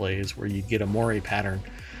CRT displays, where you get a moire pattern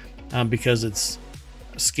because it's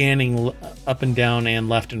scanning up and down and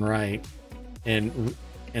left and right, and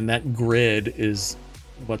that grid is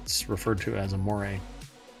what's referred to as a moire.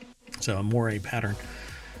 So a moire pattern.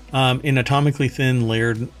 In atomically thin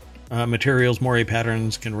layered materials, moire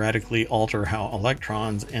patterns can radically alter how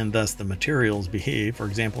electrons and thus the materials behave. For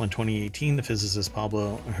example, in 2018, the physicist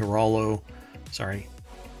Pablo Herrero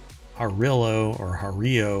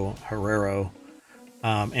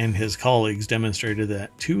and his colleagues demonstrated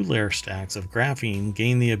that two-layer stacks of graphene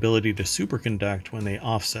gain the ability to superconduct when they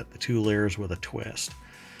offset the two layers with a twist.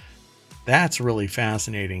 That's really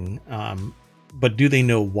fascinating. But do they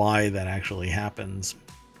know why that actually happens?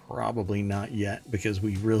 Probably not yet, because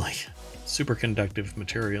we really superconductive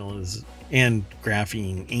material is, and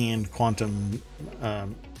graphene and quantum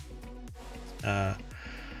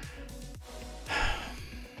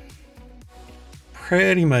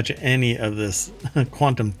pretty much any of this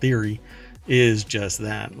quantum theory is just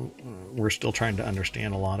that. We're still trying to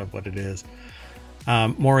understand a lot of what it is.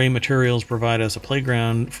 Moire materials provide us a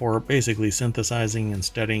playground for basically synthesizing and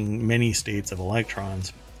studying many states of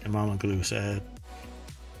electrons, Imamoglu said.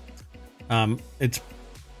 It's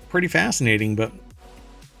pretty fascinating, but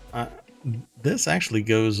this actually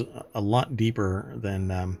goes a lot deeper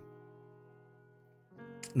than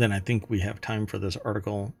I think we have time for this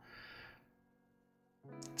article.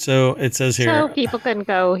 So it says So here, people can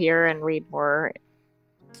go here and read more.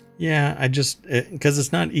 yeah, because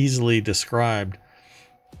it's not easily described.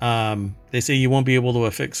 They say you won't be able to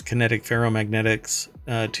affix kinetic ferromagnetics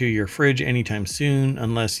to your fridge anytime soon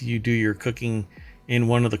unless you do your cooking in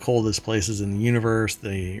one of the coldest places in the universe.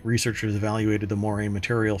 The researchers evaluated the moire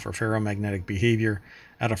material for ferromagnetic behavior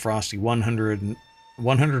at a frosty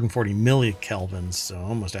 140 millikelvins, so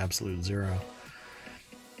almost absolute zero.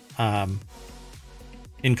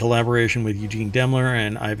 In collaboration with Eugene Demler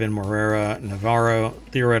and Ivan Morera Navarro,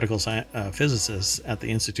 theoretical physicists at the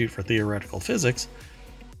Institute for Theoretical Physics,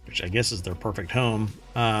 which I guess is their perfect home,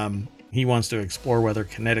 he wants to explore whether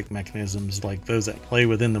kinetic mechanisms like those that play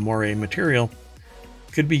within the moire material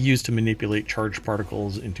could be used to manipulate charged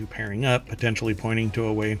particles into pairing up, potentially pointing to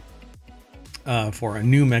a way for a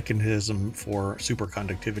new mechanism for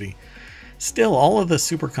superconductivity. Still, all of the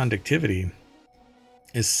superconductivity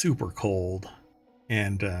is super cold.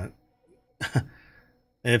 And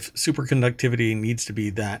if superconductivity needs to be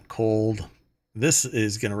that cold, this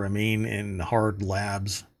is going to remain in hard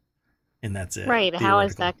labs, and that's it. Right. How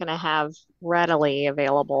is that going to have readily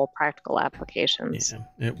available practical applications?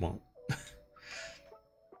 Yeah, it won't.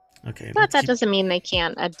 Okay. But that doesn't mean they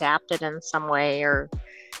can't adapt it in some way or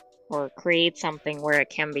create something where it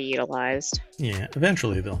can be utilized. Yeah,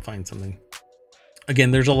 eventually they'll find something.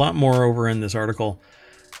 Again, there's a lot more over in this article.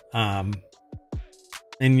 And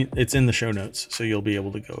it's in the show notes, so you'll be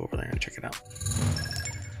able to go over there and check it out.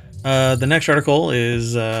 The next article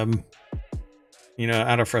is, out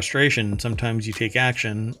of frustration, sometimes you take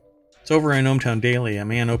action. It's over in Ohmtown Daily. A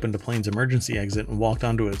man opened a plane's emergency exit and walked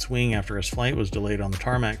onto its wing after his flight was delayed on the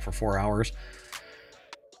tarmac for 4 hours.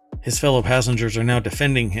 His fellow passengers are now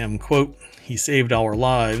defending him. Quote, "He saved our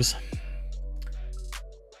lives."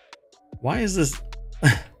 Why is this?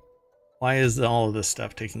 Why is all of this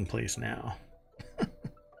stuff taking place now?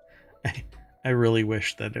 I really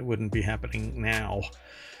wish that it wouldn't be happening now.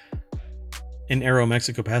 An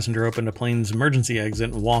Aeromexico passenger opened a plane's emergency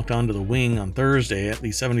exit and walked onto the wing on Thursday. At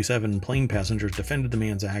least 77 plane passengers defended the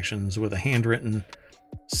man's actions with a handwritten,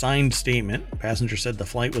 signed statement. Passengers said the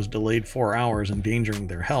flight was delayed 4 hours, endangering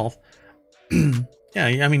their health. Yeah,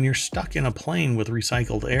 I mean, you're stuck in a plane with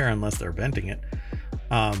recycled air unless they're venting it.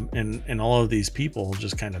 And all of these people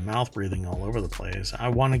just kind of mouth breathing all over the place. I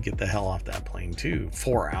want to get the hell off that plane too.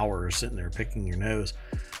 4 hours sitting there picking your nose.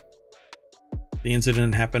 The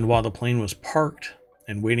incident happened while the plane was parked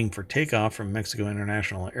and waiting for takeoff from Mexico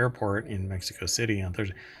International Airport in Mexico City on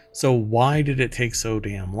Thursday. So why did it take so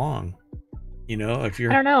damn long? If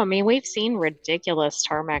you're... I don't know. I mean, we've seen ridiculous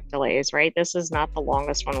tarmac delays, right? This is not the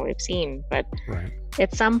longest one we've seen, but right.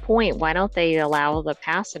 At some point, why don't they allow the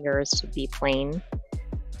passengers to be plain?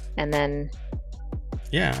 And then...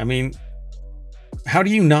 Yeah, I mean, how do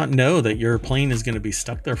you not know that your plane is going to be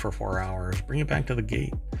stuck there for 4 hours? Bring it back to the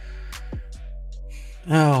gate.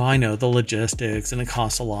 Oh, I know, the logistics, and it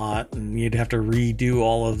costs a lot, and you'd have to redo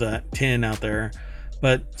all of that tin out there.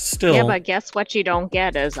 But still... Yeah, but guess what you don't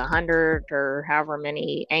get is 100 or however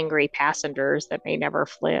many angry passengers that may never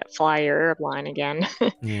fly your airline again.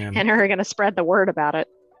 Yeah. And are going to spread the word about it.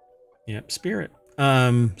 Yep, Spirit.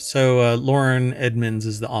 So Lauren Edmonds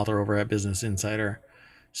is the author over at Business Insider.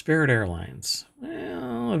 Spirit Airlines.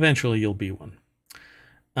 Well, eventually you'll be one.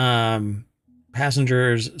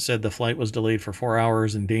 Passengers said the flight was delayed for 4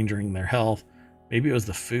 hours, endangering their health. Maybe it was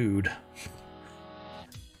the food.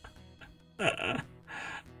 Oh,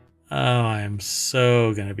 I'm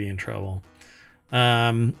so going to be in trouble.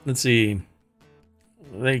 Let's see.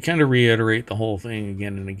 They kind of reiterate the whole thing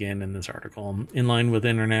again and again in this article. In line with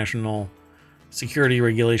international security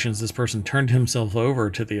regulations, this person turned himself over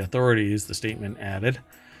to the authorities, the statement added.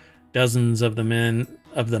 Dozens of the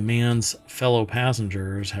man's fellow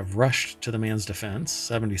passengers have rushed to the man's defense.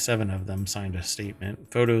 77 of them signed a statement.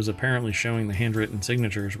 Photos apparently showing the handwritten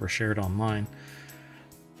signatures were shared online.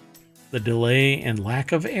 The delay and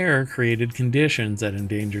lack of air created conditions that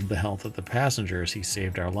endangered the health of the passengers. He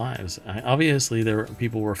saved our lives. Obviously,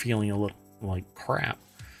 people were feeling a little like crap.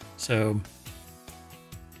 So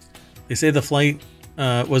they say the flight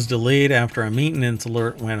was delayed after a maintenance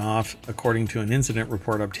alert went off, according to an incident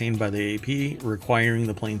report obtained by the AP, requiring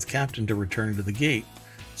the plane's captain to return to the gate.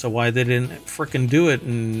 So why they didn't frickin' do it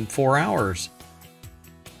in 4 hours?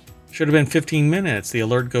 Should have been 15 minutes. The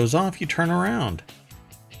alert goes off, you turn around.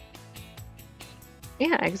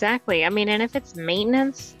 Yeah, exactly. I mean, and if it's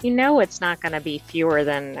maintenance, it's not going to be fewer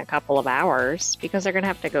than a couple of hours because they're going to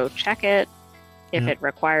have to go check it if it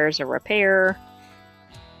requires a repair.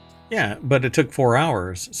 Yeah, but it took 4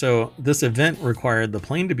 hours. So this event required the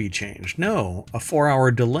plane to be changed. No, a 4-hour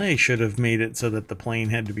delay should have made it so that the plane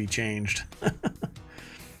had to be changed.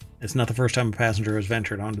 It's not the first time a passenger has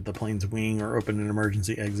ventured onto the plane's wing or opened an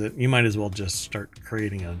emergency exit. You might as well just start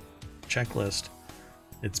creating a checklist.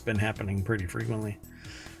 It's been happening pretty frequently.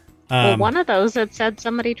 Well, one of those that said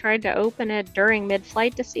somebody tried to open it during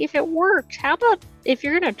mid-flight to see if it worked. How about if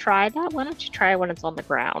you're going to try that, why don't you try it when it's on the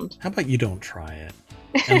ground? How about you don't try it?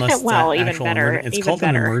 Unless it's Well, that even actual better, it's even called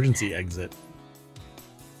an better. emergency exit.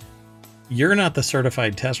 You're not the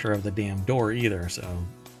certified tester of the damn door either, so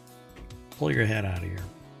pull your head out of your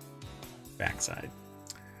backside.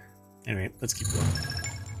 Anyway, let's keep going.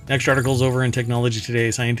 Next article's over in Technology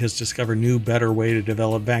Today. Scientists discover new, better way to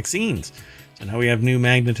develop vaccines. So now we have new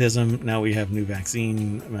magnetism. Now we have new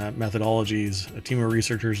vaccine methodologies. A team of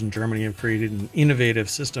researchers in Germany have created an innovative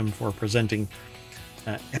system for presenting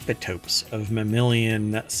epitopes of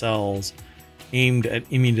mammalian cells aimed at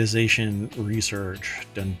immunization research.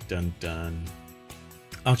 Dun dun dun.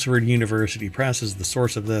 Oxford University Press is the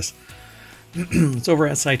source of this. It's over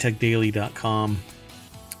at scitechdaily.com.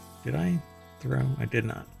 Did I throw? I did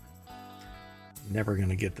not. Never going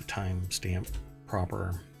to get the timestamp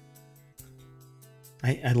proper.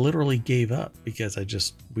 I literally gave up because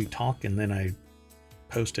we talk and then I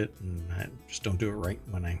post it and I just don't do it right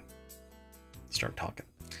when I start talking.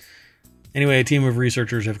 Anyway, a team of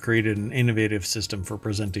researchers have created an innovative system for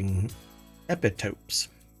presenting epitopes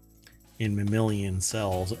in mammalian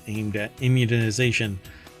cells aimed at immunization.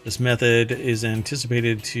 This method is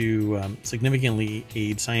anticipated to significantly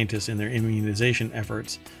aid scientists in their immunization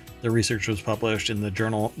efforts. The research was published in the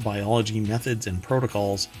journal Biology Methods and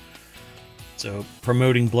Protocols. So,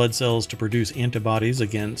 promoting blood cells to produce antibodies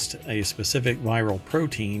against a specific viral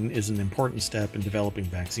protein is an important step in developing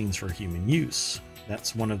vaccines for human use.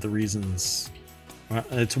 That's one of the reasons,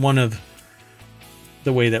 it's one of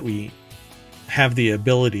the way that we have the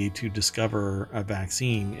ability to discover a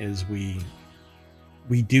vaccine is we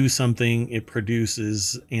do something, it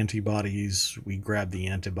produces antibodies, we grab the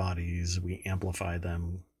antibodies, we amplify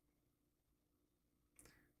them.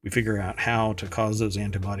 We figure out how to cause those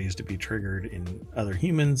antibodies to be triggered in other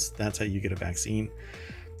humans. That's how you get a vaccine.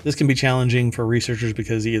 This can be challenging for researchers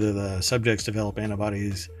because either the subjects develop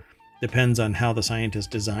antibodies depends on how the scientists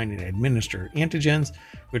design and administer antigens,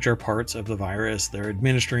 which are parts of the virus they're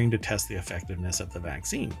administering to test the effectiveness of the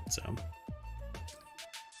vaccine. So,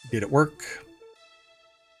 did it work?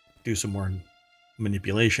 Do some more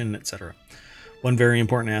manipulation, etc. One very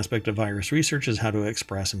important aspect of virus research is how to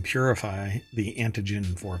express and purify the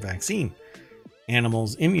antigen for vaccine.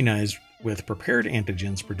 Animals immunized with prepared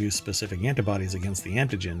antigens produce specific antibodies against the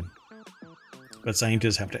antigen, but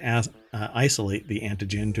scientists have to isolate the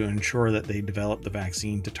antigen to ensure that they develop the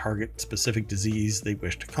vaccine to target specific disease they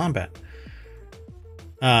wish to combat.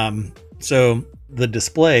 So the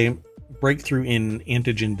display breakthrough in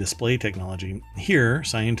antigen display technology. Here,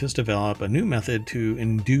 scientists develop a new method to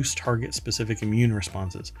induce target-specific immune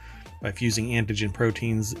responses by fusing antigen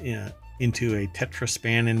proteins into a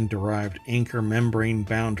tetraspanin-derived anchor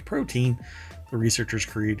membrane-bound protein. The researchers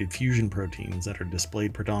created fusion proteins that are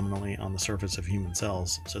displayed predominantly on the surface of human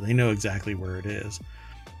cells, so they know exactly where it is.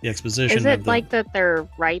 The exposition Is of it the like that they're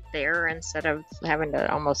right there instead of having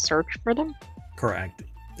to almost search for them? correct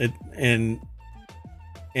it and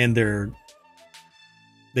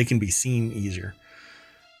they can be seen easier.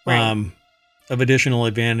 Right. Of additional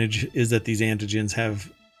advantage is that these antigens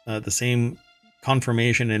have the same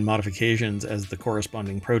conformation and modifications as the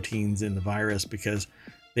corresponding proteins in the virus because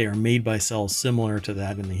they are made by cells similar to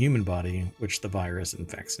that in the human body, which the virus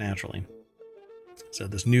infects naturally. So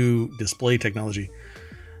this new display technology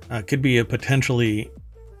could be a potentially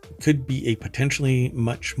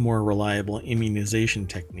much more reliable immunization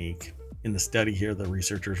technique. In the study here, the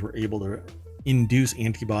researchers were able to induce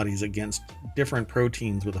antibodies against different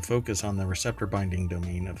proteins with a focus on the receptor binding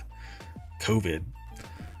domain of COVID.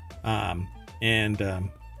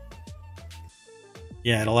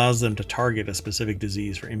 It allows them to target a specific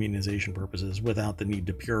disease for immunization purposes without the need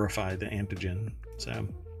to purify the antigen. So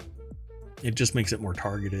it just makes it more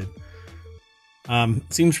targeted.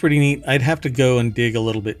 Seems pretty neat. I'd have to go and dig a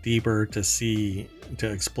little bit deeper to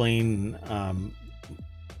explain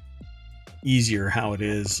easier how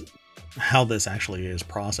this actually is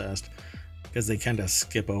processed, because they kind of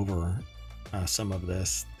skip over some of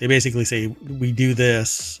this. They basically say we do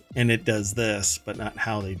this and it does this, but not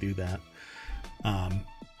how they do that.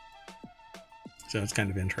 So it's kind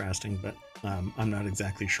of interesting, but I'm not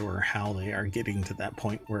exactly sure how they are getting to that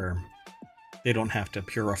point where they don't have to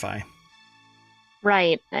purify.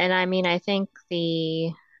 Right. And I mean, I think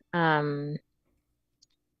the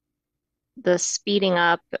speeding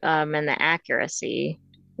up and the accuracy,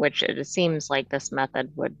 which seems like this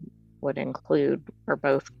method would include, are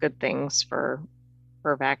both good things for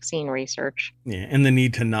for vaccine research. Yeah, and the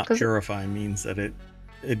need to not 'Cause- purify means that it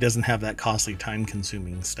doesn't have that costly,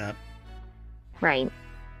 time-consuming step. right.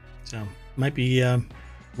 So might be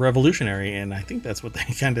revolutionary, and I think that's what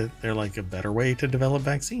they're like, a better way to develop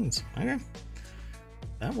vaccines. Okay,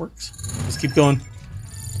 that works. Let's keep going.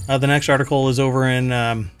 The next article is over in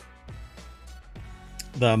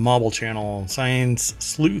the Mobile channel. Science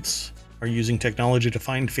sleuths are using technology to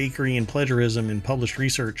find fakery and plagiarism in published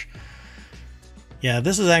research. Yeah,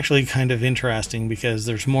 this is actually kind of interesting because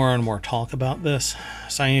there's more and more talk about this.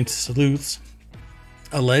 Science sleuths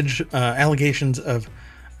allege allegations of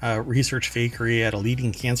research fakery at a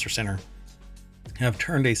leading cancer center have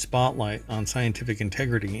turned a spotlight on scientific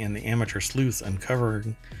integrity and the amateur sleuths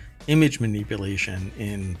uncovering image manipulation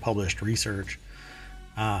in published research.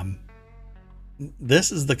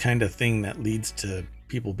 This is the kind of thing that leads to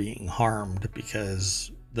people being harmed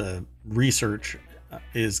because the research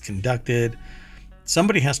is conducted.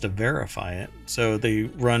 Somebody has to verify it. So they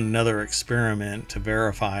run another experiment to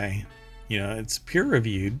verify, it's peer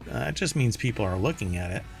reviewed. It just means people are looking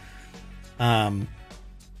at it.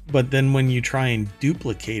 But then when you try and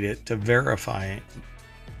duplicate it to verify it,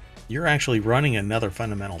 you're actually running another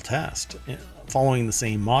fundamental test following the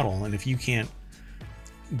same model. And if you can't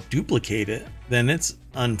duplicate it, then it's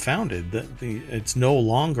unfounded. It's no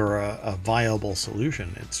longer a viable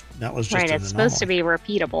solution. That was just right. It's supposed to be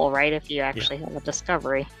repeatable, right? If you actually have a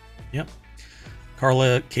discovery. Yep.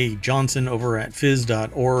 Carla K. Johnson over at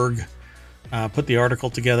phys.org put the article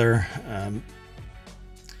together.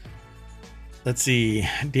 Let's see.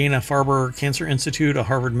 Dana-Farber Cancer Institute, a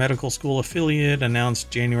Harvard Medical School affiliate,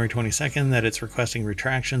 announced January 22nd that it's requesting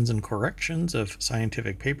retractions and corrections of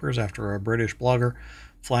scientific papers after a British blogger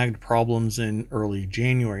flagged problems in early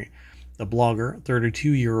January. The blogger,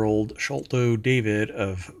 32-year-old Sholto David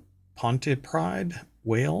of Pontypridd,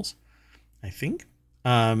 Wales, I think,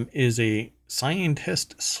 is a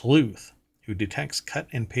scientist sleuth who detects cut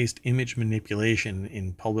and paste image manipulation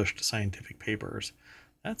in published scientific papers.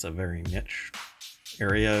 That's a very niche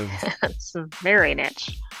area. It's very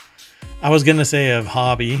niche. I was going to say of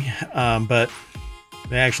hobby, but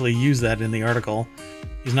they actually use that in the article.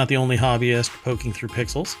 He's not the only hobbyist poking through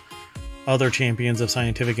pixels. Other champions of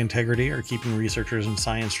scientific integrity are keeping researchers and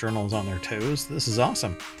science journals on their toes. This is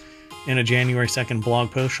awesome. In a January 2nd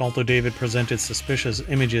blog post, Sholto David presented suspicious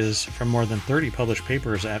images from more than 30 published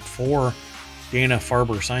papers at by 4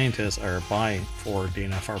 Dana-Farber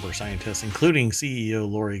scientists, including CEO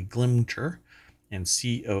Lori Glimcher and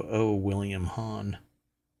COO William Hahn.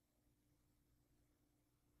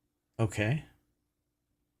 Okay.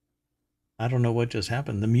 I don't know what just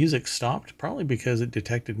happened. The music stopped, probably because it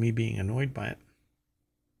detected me being annoyed by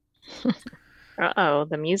it. Uh-oh,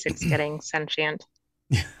 the music's getting sentient.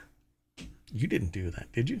 You didn't do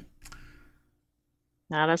that, did you?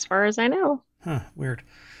 Not as far as I know. Huh, weird.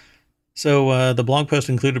 So the blog post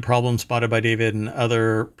included problems spotted by David and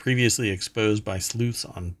other previously exposed by sleuths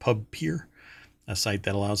on PubPeer, a site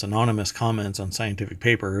that allows anonymous comments on scientific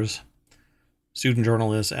papers. Student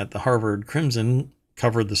journalists at the Harvard Crimson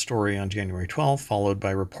covered the story on January 12th, followed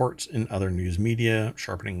by reports in other news media,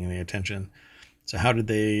 sharpening the attention. So how did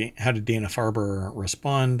Dana-Farber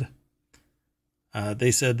respond?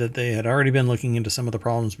 They said that they had already been looking into some of the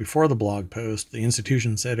problems before the blog post. The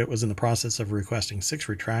institution said it was in the process of requesting 6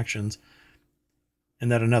 retractions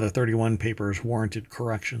and that another 31 papers warranted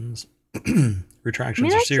corrections.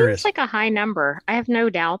 Retractions are serious. Seems like a high number. I have no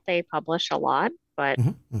doubt they publish a lot, but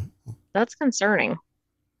that's concerning.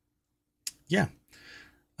 Yeah.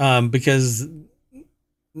 Because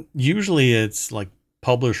usually it's like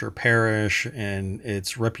publish or perish, and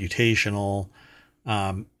it's reputational.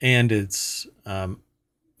 And it's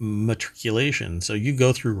matriculation. So you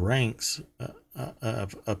go through ranks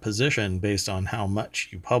of a position based on how much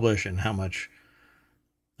you publish and how much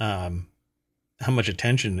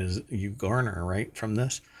attention you garner, right, from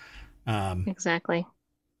this. Exactly.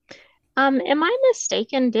 Am I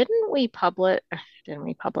mistaken? Didn't we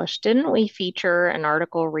feature an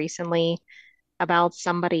article recently about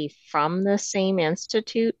somebody from the same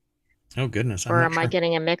institute? Oh, goodness. Or am I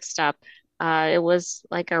getting it mixed up? It was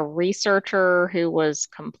like a researcher who was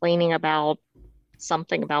complaining about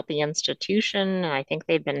something about the institution, and I think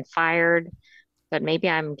they'd been fired, but maybe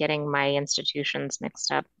I'm getting my institutions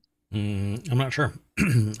mixed up. I'm not sure.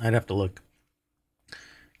 I'd have to look.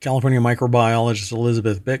 California microbiologist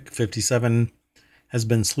Elizabeth Bick, 57, has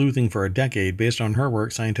been sleuthing for a decade. Based on her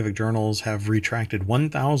work, scientific journals have retracted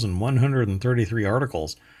 1,133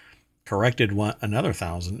 articles, corrected another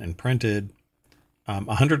 1,000, and printed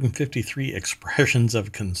 153 expressions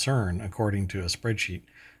of concern, according to a spreadsheet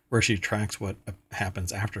where she tracks what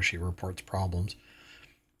happens after she reports problems.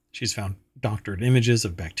 She's found doctored images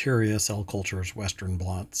of bacteria, cell cultures, Western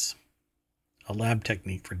blots, a lab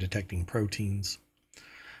technique for detecting proteins.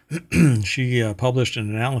 She published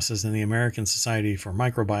an analysis in the American Society for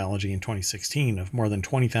Microbiology in 2016 of more than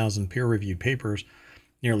 20,000 peer-reviewed papers.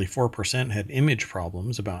 Nearly 4% had image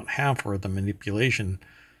problems, about half where the manipulation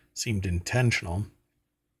seemed intentional.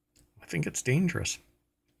 I think it's dangerous.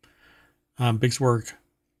 Big's work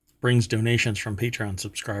brings donations from Patreon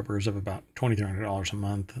subscribers of about $2,300 a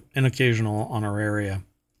month, and occasional honoraria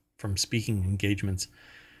from speaking engagements.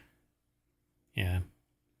 Yeah,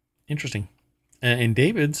 interesting. And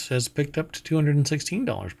David's has picked up to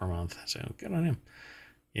 $216 per month, so good on him.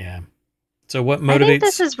 Yeah. So what I think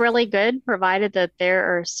this motivates? is really good, provided that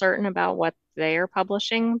they're certain about what they are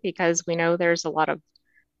publishing, because we know there's a lot of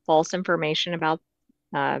false information about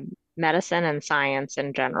uh, medicine and science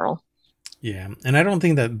in general. Yeah, and I don't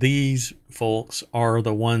think that these folks are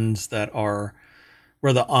the ones that are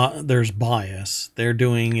where there's bias. They're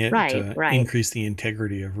doing it Right, to right, increase the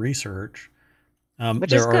integrity of research.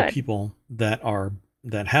 which is There are good. people that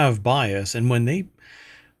have bias, and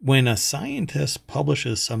when a scientist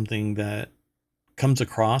publishes something that comes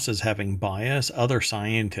across as having bias, other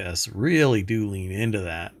scientists really do lean into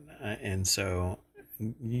that, and so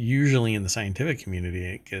usually in the scientific community,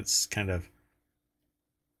 it gets kind of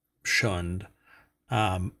shunned.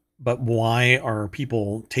 But why are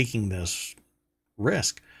people taking this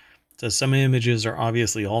risk? So some images are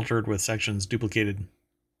obviously altered with sections duplicated,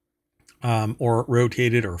 or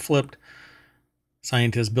rotated or flipped.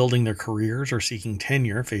 Scientists building their careers or seeking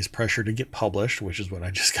tenure face pressure to get published, which is what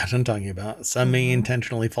I just got done talking about. Some may Hmm.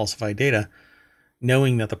 intentionally falsify data,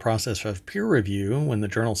 knowing that the process of peer review, when the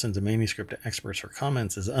journal sends a manuscript to experts for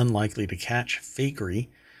comments, is unlikely to catch fakery.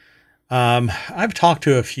 I've talked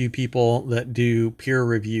to a few people that do peer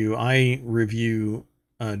review. I review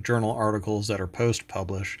journal articles that are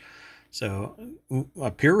post-published. So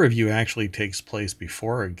a peer review actually takes place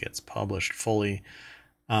before it gets published fully.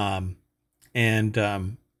 Um, and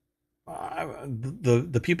the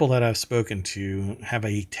people that I've spoken to have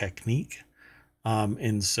a technique.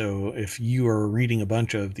 And so if you are reading a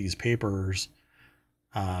bunch of these papers,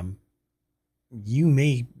 um, you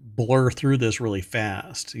may blur through this really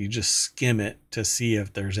fast. You just skim it to see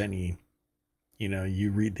if there's any,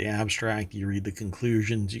 you read the abstract, you read the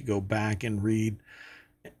conclusions, you go back and read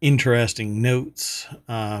interesting notes.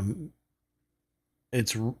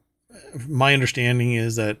 It's my understanding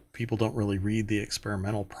is that people don't really read the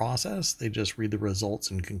experimental process. They just read the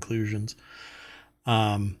results and conclusions.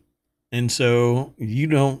 Um, and so you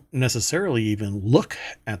don't necessarily even look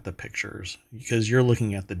at the pictures because you're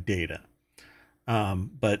looking at the data.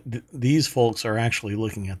 But these folks are actually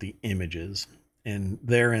looking at the images, and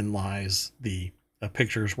therein lies the a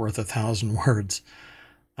picture's worth 1,000 words.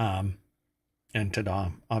 Um, and ta-da,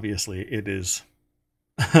 obviously it is,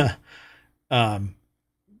 um,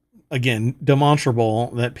 again,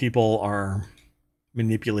 demonstrable that people are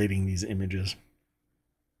manipulating these images.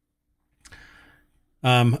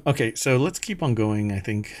 Okay, so let's keep on going. I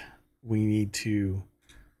think we need to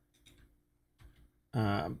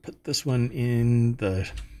put this one in the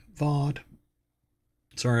VOD.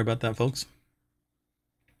 Sorry about that, folks.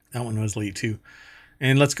 That one was late too.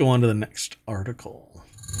 And let's go on to the next article.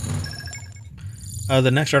 The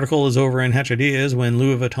next article is over in Hatch Ideas when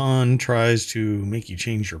Louis Vuitton tries to make you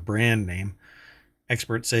change your brand name.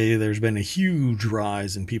 Experts say there's been a huge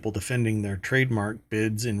rise in people defending their trademark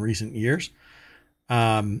bids in recent years.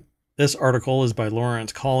 This article is by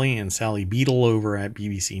Lawrence Colley and Sally Beadle over at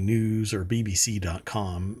BBC News, or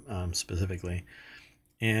BBC.com specifically.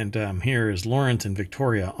 And here is Lawrence and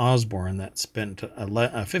Victoria Osborne that spent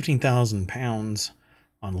 £15,000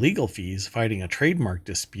 on legal fees fighting a trademark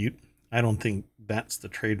dispute. I don't think that's the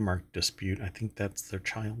trademark dispute. I think that's their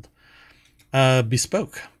child.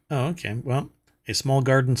 Bespoke. Oh, okay. Well, a small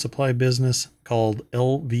garden supply business called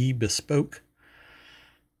LV Bespoke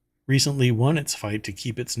recently won its fight to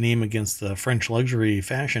keep its name against the French luxury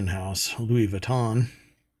fashion house, Louis Vuitton.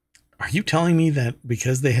 Are you telling me that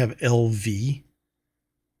because they have LV?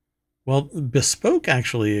 Well, Bespoke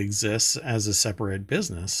actually exists as a separate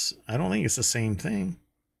business. I don't think it's the same thing.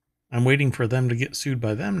 I'm waiting for them to get sued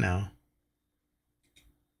by them now.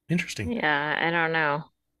 Interesting. Yeah, I don't know.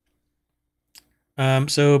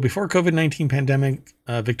 So before COVID-19 pandemic,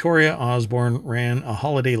 Victoria Osborne ran a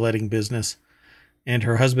holiday letting business, and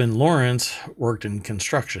her husband Lawrence worked in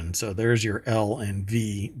construction. So there's your L and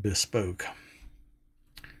V Bespoke,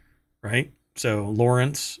 right? So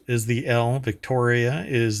Lawrence is the L, Victoria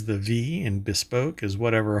is the V, and Bespoke is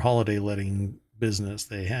whatever holiday letting business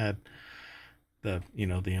they had. The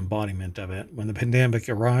embodiment of it. When the pandemic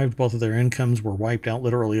arrived, both of their incomes were wiped out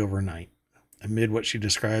literally overnight. Amid what she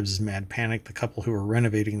describes as mad panic, the couple who were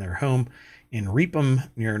renovating their home in Reepham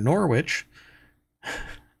near Norwich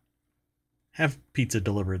have pizza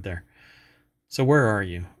delivered there. So where are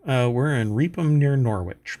you? We're in Reepham near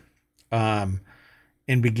Norwich.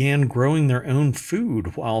 And began growing their own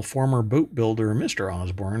food while former boat builder Mr.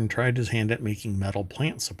 Osborne tried his hand at making metal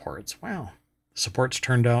plant supports. Wow. The supports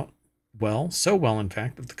turned out well, so well, in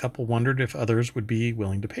fact, that the couple wondered if others would be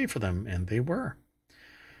willing to pay for them, and they were.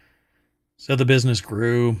 So the business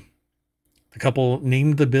grew. The couple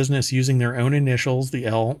named the business using their own initials. The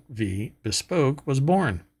LV Bespoke was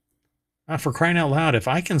born. For crying out loud, if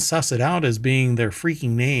I can suss it out as being their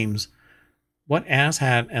freaking names, what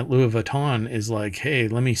asshat at Louis Vuitton is like, hey,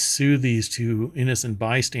 let me sue these two innocent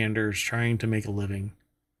bystanders trying to make a living?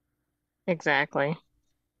 Exactly.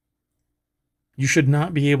 You should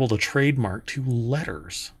not be able to trademark two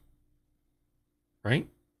letters, right?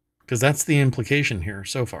 Because that's the implication here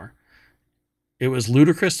so far. It was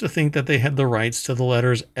ludicrous to think that they had the rights to the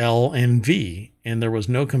letters L and V, and there was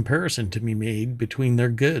no comparison to be made between their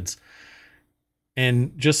goods.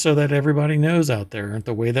 And just so that everybody knows out there,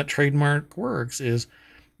 the way that trademark works is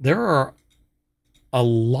there are a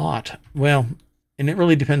lot, well, and it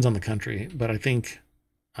really depends on the country, but I think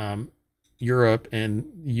Europe and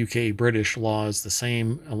UK British law is the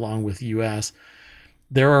same along with US.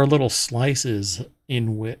 There are little slices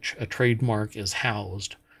in which a trademark is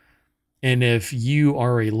housed. And if you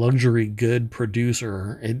are a luxury good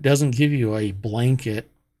producer, it doesn't give you a blanket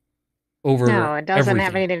over No, it doesn't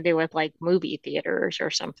have everything. anything to do with like movie theaters or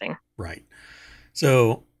something. Right.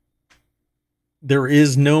 So there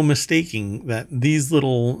is no mistaking that these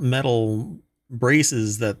little metal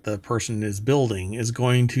braces that the person is building is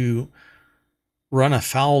going to run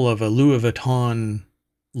afoul of a Louis Vuitton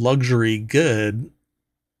luxury good,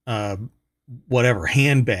 uh, whatever,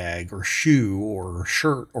 handbag or shoe or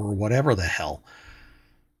shirt or whatever the hell.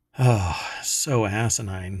 Oh, so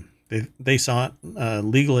asinine. They sought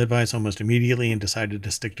legal advice almost immediately and decided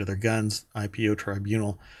to stick to their guns. IPO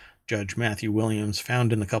tribunal Judge Matthew Williams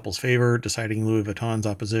found in the couple's favor, deciding Louis Vuitton's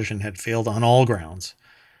opposition had failed on all grounds.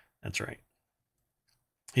 That's right.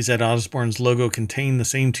 He said Osborne's logo contained the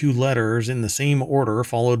same two letters in the same order,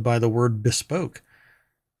 followed by the word bespoke.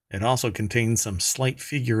 It also contains some slight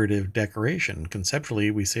figurative decoration. Conceptually,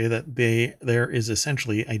 we say that there is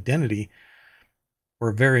essentially identity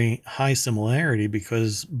or very high similarity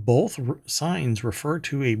because both signs refer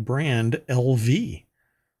to a brand LV.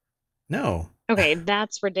 No. Okay,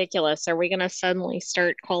 that's ridiculous. Are we going to suddenly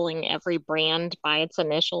start calling every brand by its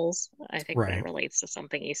initials? I think that Right. relates to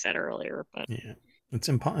something you said earlier, but Yeah. It's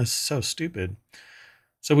so stupid.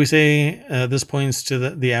 So we say this points to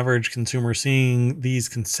the average consumer seeing these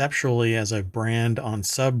conceptually as a brand on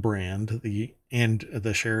sub-brand, the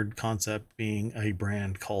shared concept being a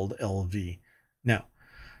brand called LV. No,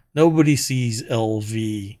 nobody sees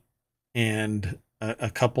LV and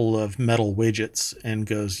a couple of metal widgets and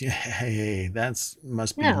goes, yeah, hey, that's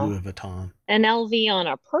must be no. Louis Vuitton. An LV on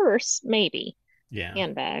a purse, maybe. Yeah.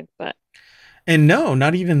 Handbag, but And no,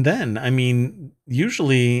 not even then. I mean,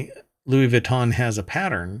 usually Louis Vuitton has a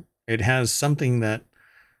pattern. It has something that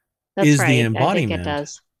that's is the right. I think it embodiment.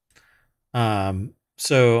 does.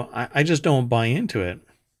 So I just don't buy into it.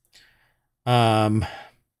 Um,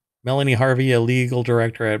 Melanie Harvey, a legal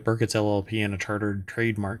director at Burkitt's LLP and a chartered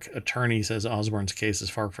trademark attorney, says Osborne's case is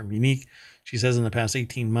far from unique. She says in the past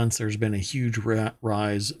 18 months, there's been a huge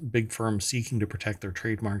rise, big firms seeking to protect their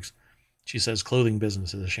trademarks. She says clothing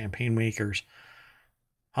businesses, champagne makers,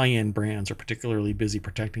 high-end brands are particularly busy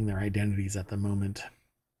protecting their identities at the moment.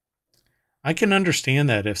 I can understand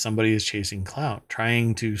that if somebody is chasing clout,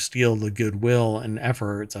 trying to steal the goodwill and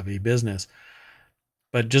efforts of a business,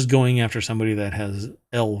 but just going after somebody that has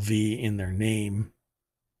LV in their name,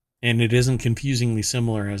 and it isn't confusingly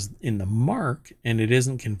similar as in the mark, and it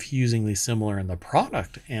isn't confusingly similar in the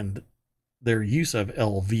product and their use of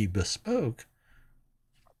LV bespoke.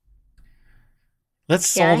 Let's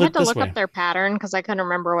Yeah, I solve had it to this look way. up their pattern because I couldn't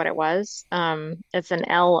remember what it was. It's an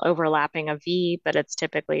L overlapping a V, but it's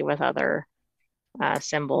typically with other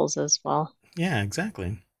symbols as well. Yeah,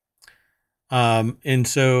 exactly. And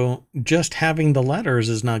so just having the letters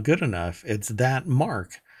is not good enough. It's that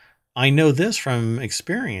mark. I know this from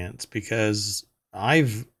experience because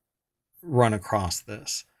I've run across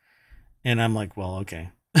this and I'm like, well, okay.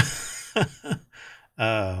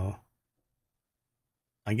 uh,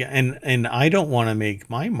 I get, and I don't want to make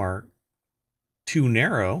my mark too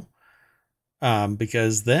narrow,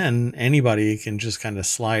 because then anybody can just kind of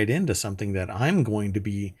slide into something that I'm going to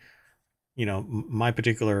be my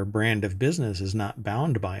particular brand of business is not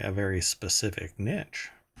bound by a very specific niche.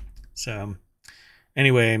 So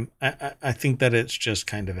anyway, I think that it's just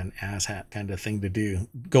kind of an asshat kind of thing to do,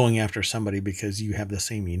 going after somebody because you have the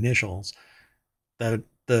same initials. That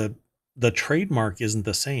the trademark isn't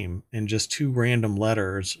the same, and just two random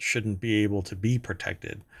letters shouldn't be able to be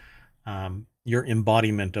protected. Your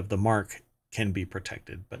embodiment of the mark can be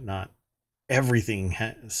protected, but not everything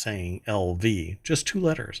saying LV, just two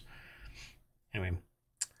letters. Anyway,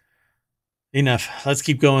 enough. Let's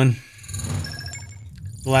keep going.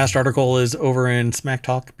 The last article is over in Smack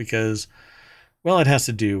Talk because, well, it has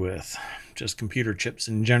to do with just computer chips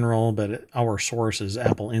in general, but our source is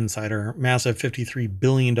Apple Insider. Massive $53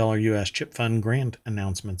 billion U.S. chip fund grant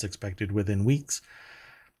announcements expected within weeks.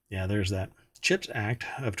 Yeah, there's that. CHIPS Act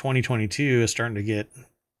of 2022 is starting to get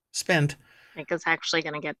spent. I think it's actually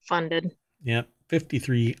going to get funded. Yep,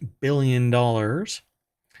 $53 billion.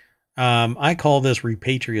 I call this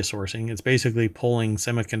repatriate sourcing. It's basically pulling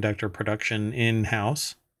semiconductor production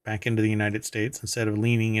in-house back into the United States instead of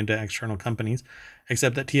leaning into external companies,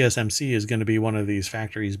 except that TSMC is going to be one of these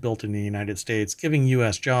factories built in the United States, giving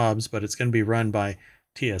U.S. jobs, but it's going to be run by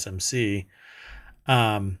TSMC.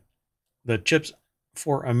 The Chips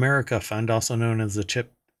for America Fund, also known as the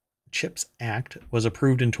CHIPS Act, was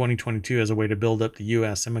approved in 2022 as a way to build up the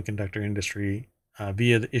U.S. semiconductor industry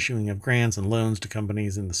via the issuing of grants and loans to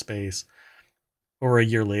companies in the space. Or a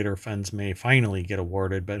year later, funds may finally get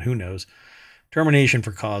awarded, but who knows? Termination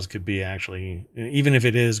for cause could be actually, even if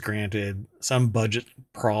it is granted, some budget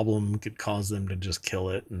problem could cause them to just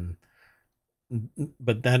kill it.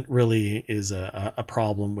 But that really is a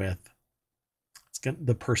problem with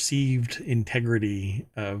the perceived integrity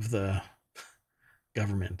of the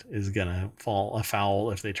government is going to fall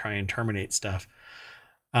afoul if they try and terminate stuff.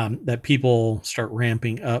 That people start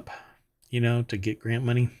ramping up, to get grant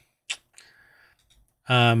money.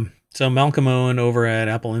 So Malcolm Owen over at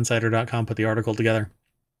appleinsider.com put the article together.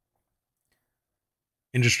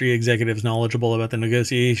 Industry executives knowledgeable about the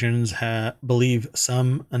negotiations believe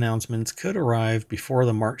some announcements could arrive before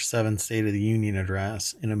the March 7th State of the Union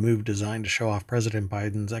address in a move designed to show off President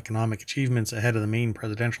Biden's economic achievements ahead of the main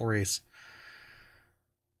presidential race.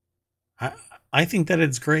 I think that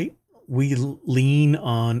it's great. We lean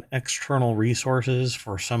on external resources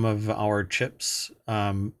for some of our chips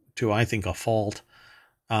to, I think, a fault.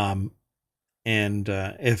 And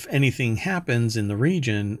if anything happens in the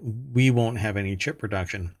region, we won't have any chip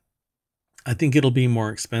production. I think it'll be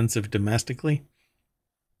more expensive domestically.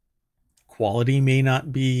 Quality may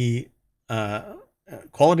not be,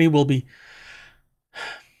 quality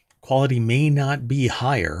may not be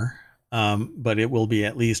higher, but it will be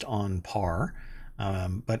at least on par.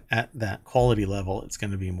 But at that quality level, it's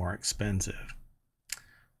going to be more expensive.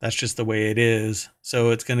 That's just the way it is. So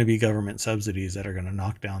it's going to be government subsidies that are going to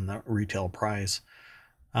knock down the retail price.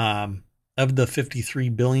 Of the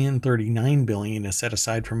 $53 billion, $39 billion is set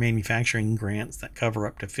aside for manufacturing grants that cover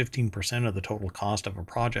up to 15% of the total cost of a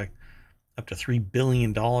project, up to $3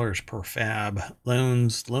 billion per fab.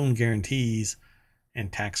 Loans, loan guarantees,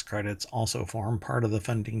 and tax credits also form part of the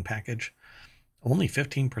funding package. Only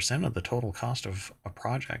 15% of the total cost of a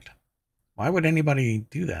project. Why would anybody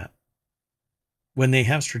do that when they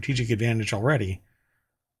have strategic advantage already?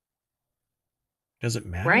 Does it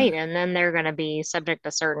matter? Right, and then they're going to be subject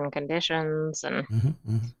to certain conditions.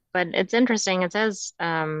 But it's interesting. It says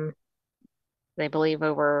they believe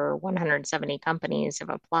over 170 companies have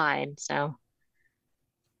applied. So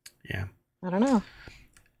yeah, I don't know.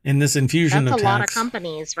 In this infusion That's of a lot of tax,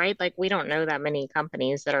 companies, right? Like we don't know that many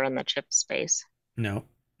companies that are in the chip space. No.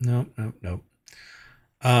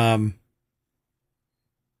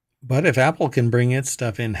 But if Apple can bring its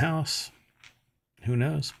stuff in-house, who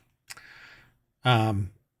knows? Apple's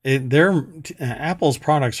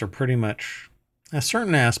products are pretty much,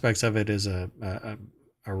 certain aspects of it is a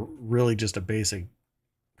really just a basic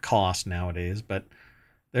cost nowadays, but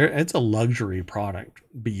it's a luxury product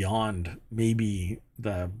beyond maybe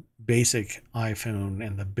the basic iPhone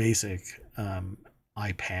and the basic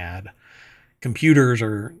iPad. Computers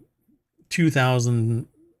are $2,000,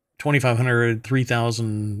 $2,500,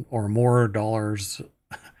 $3,000 or more dollars.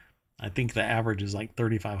 I think the average is like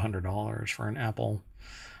 $3,500 for an Apple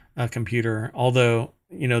computer. Although,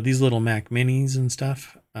 these little Mac Minis and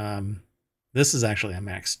stuff, this is actually a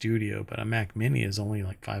Mac Studio, but a Mac Mini is only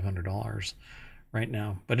like $500 right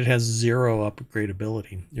now. But it has zero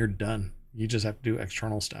upgradability. You're done. You just have to do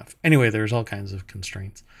external stuff. Anyway, there's all kinds of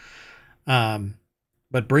constraints.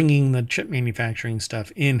 But bringing the chip manufacturing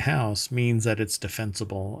stuff in-house means that it's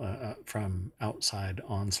defensible from outside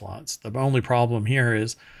onslaughts. The only problem here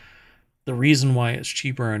is the reason why it's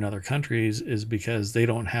cheaper in other countries is because they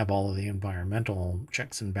don't have all of the environmental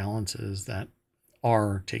checks and balances that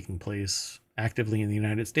are taking place actively in the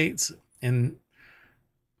United States. And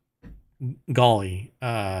golly,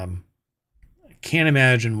 can't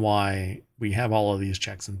imagine why we have all of these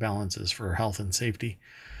checks and balances for health and safety.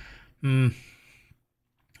 Maybe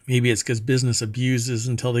it's because business abuses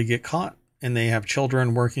until they get caught, and they have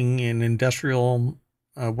children working in industrial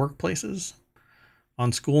workplaces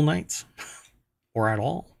on school nights or at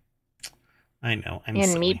all. I know, I'm In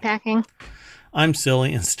silly. meatpacking? I'm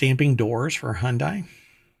silly. And stamping doors for Hyundai.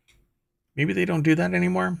 Maybe they don't do that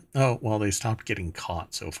anymore. Oh, well, they stopped getting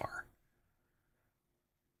caught so far.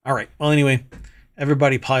 All right. Well, anyway,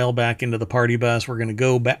 everybody pile back into the party bus. We're going to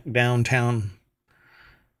go back downtown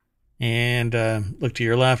and look to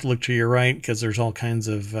your left, look to your right, because there's all kinds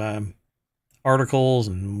of articles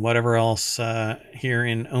and whatever else here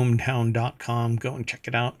in ohmtown.com. Go and check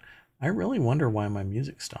it out. I really wonder why my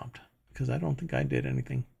music stopped, because I don't think I did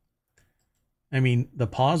anything. I mean, the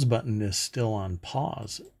pause button is still on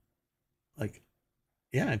pause. Like,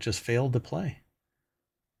 yeah, it just failed to play.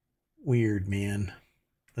 Weird, man.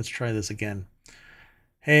 Let's try this again.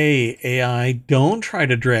 Hey, AI, don't try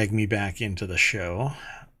to drag me back into the show.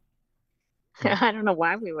 I don't know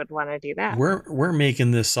why we would want to do that. We're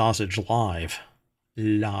making this sausage live.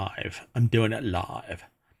 Live. I'm doing it live.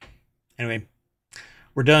 Anyway,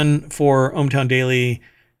 we're done for ohmTown Daily,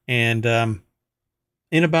 and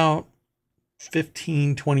in about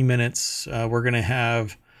 15-20 minutes, we're going to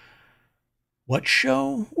have, what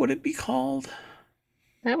show would it be called?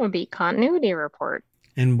 That would be Continuity Report.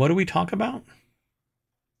 And what do we talk about?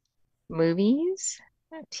 Movies,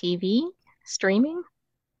 TV, streaming.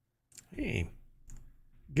 Hey,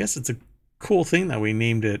 I guess it's a cool thing that we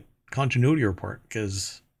named it Continuity Report,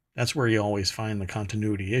 because that's where you always find the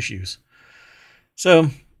continuity issues. So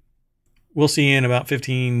we'll see you in about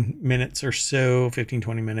 15 minutes or so,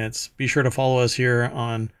 15-20 minutes. Be sure to follow us here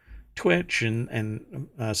on Twitch and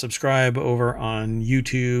subscribe over on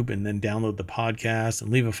YouTube, and then download the podcast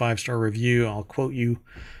and leave a 5-star review. I'll quote you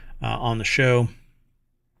on the show.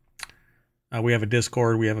 We have a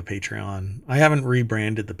Discord. We have a Patreon. I haven't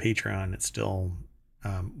rebranded the Patreon. It's still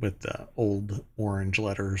with the old orange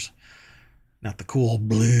letters, not the cool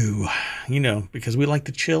blue, because we like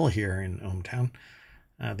to chill here in ohmTown.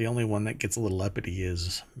 The only one that gets a little uppity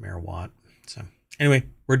is Mayor Watt. So anyway,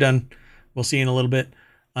 we're done. We'll see you in a little bit.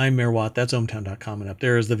 I'm Mayor Watt. That's ohmtown.com. And up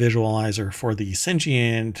there is the visualizer for the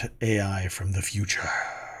sentient AI from the future.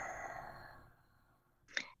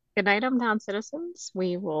 Good night, ohmTown citizens.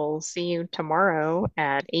 We will see you tomorrow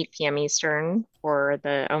at 8 p.m. Eastern for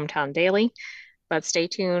the ohmTown Daily, but stay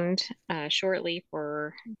tuned shortly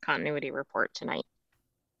for Continuity Report tonight.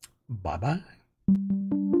 Bye-bye.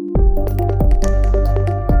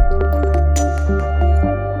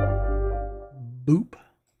 Boop.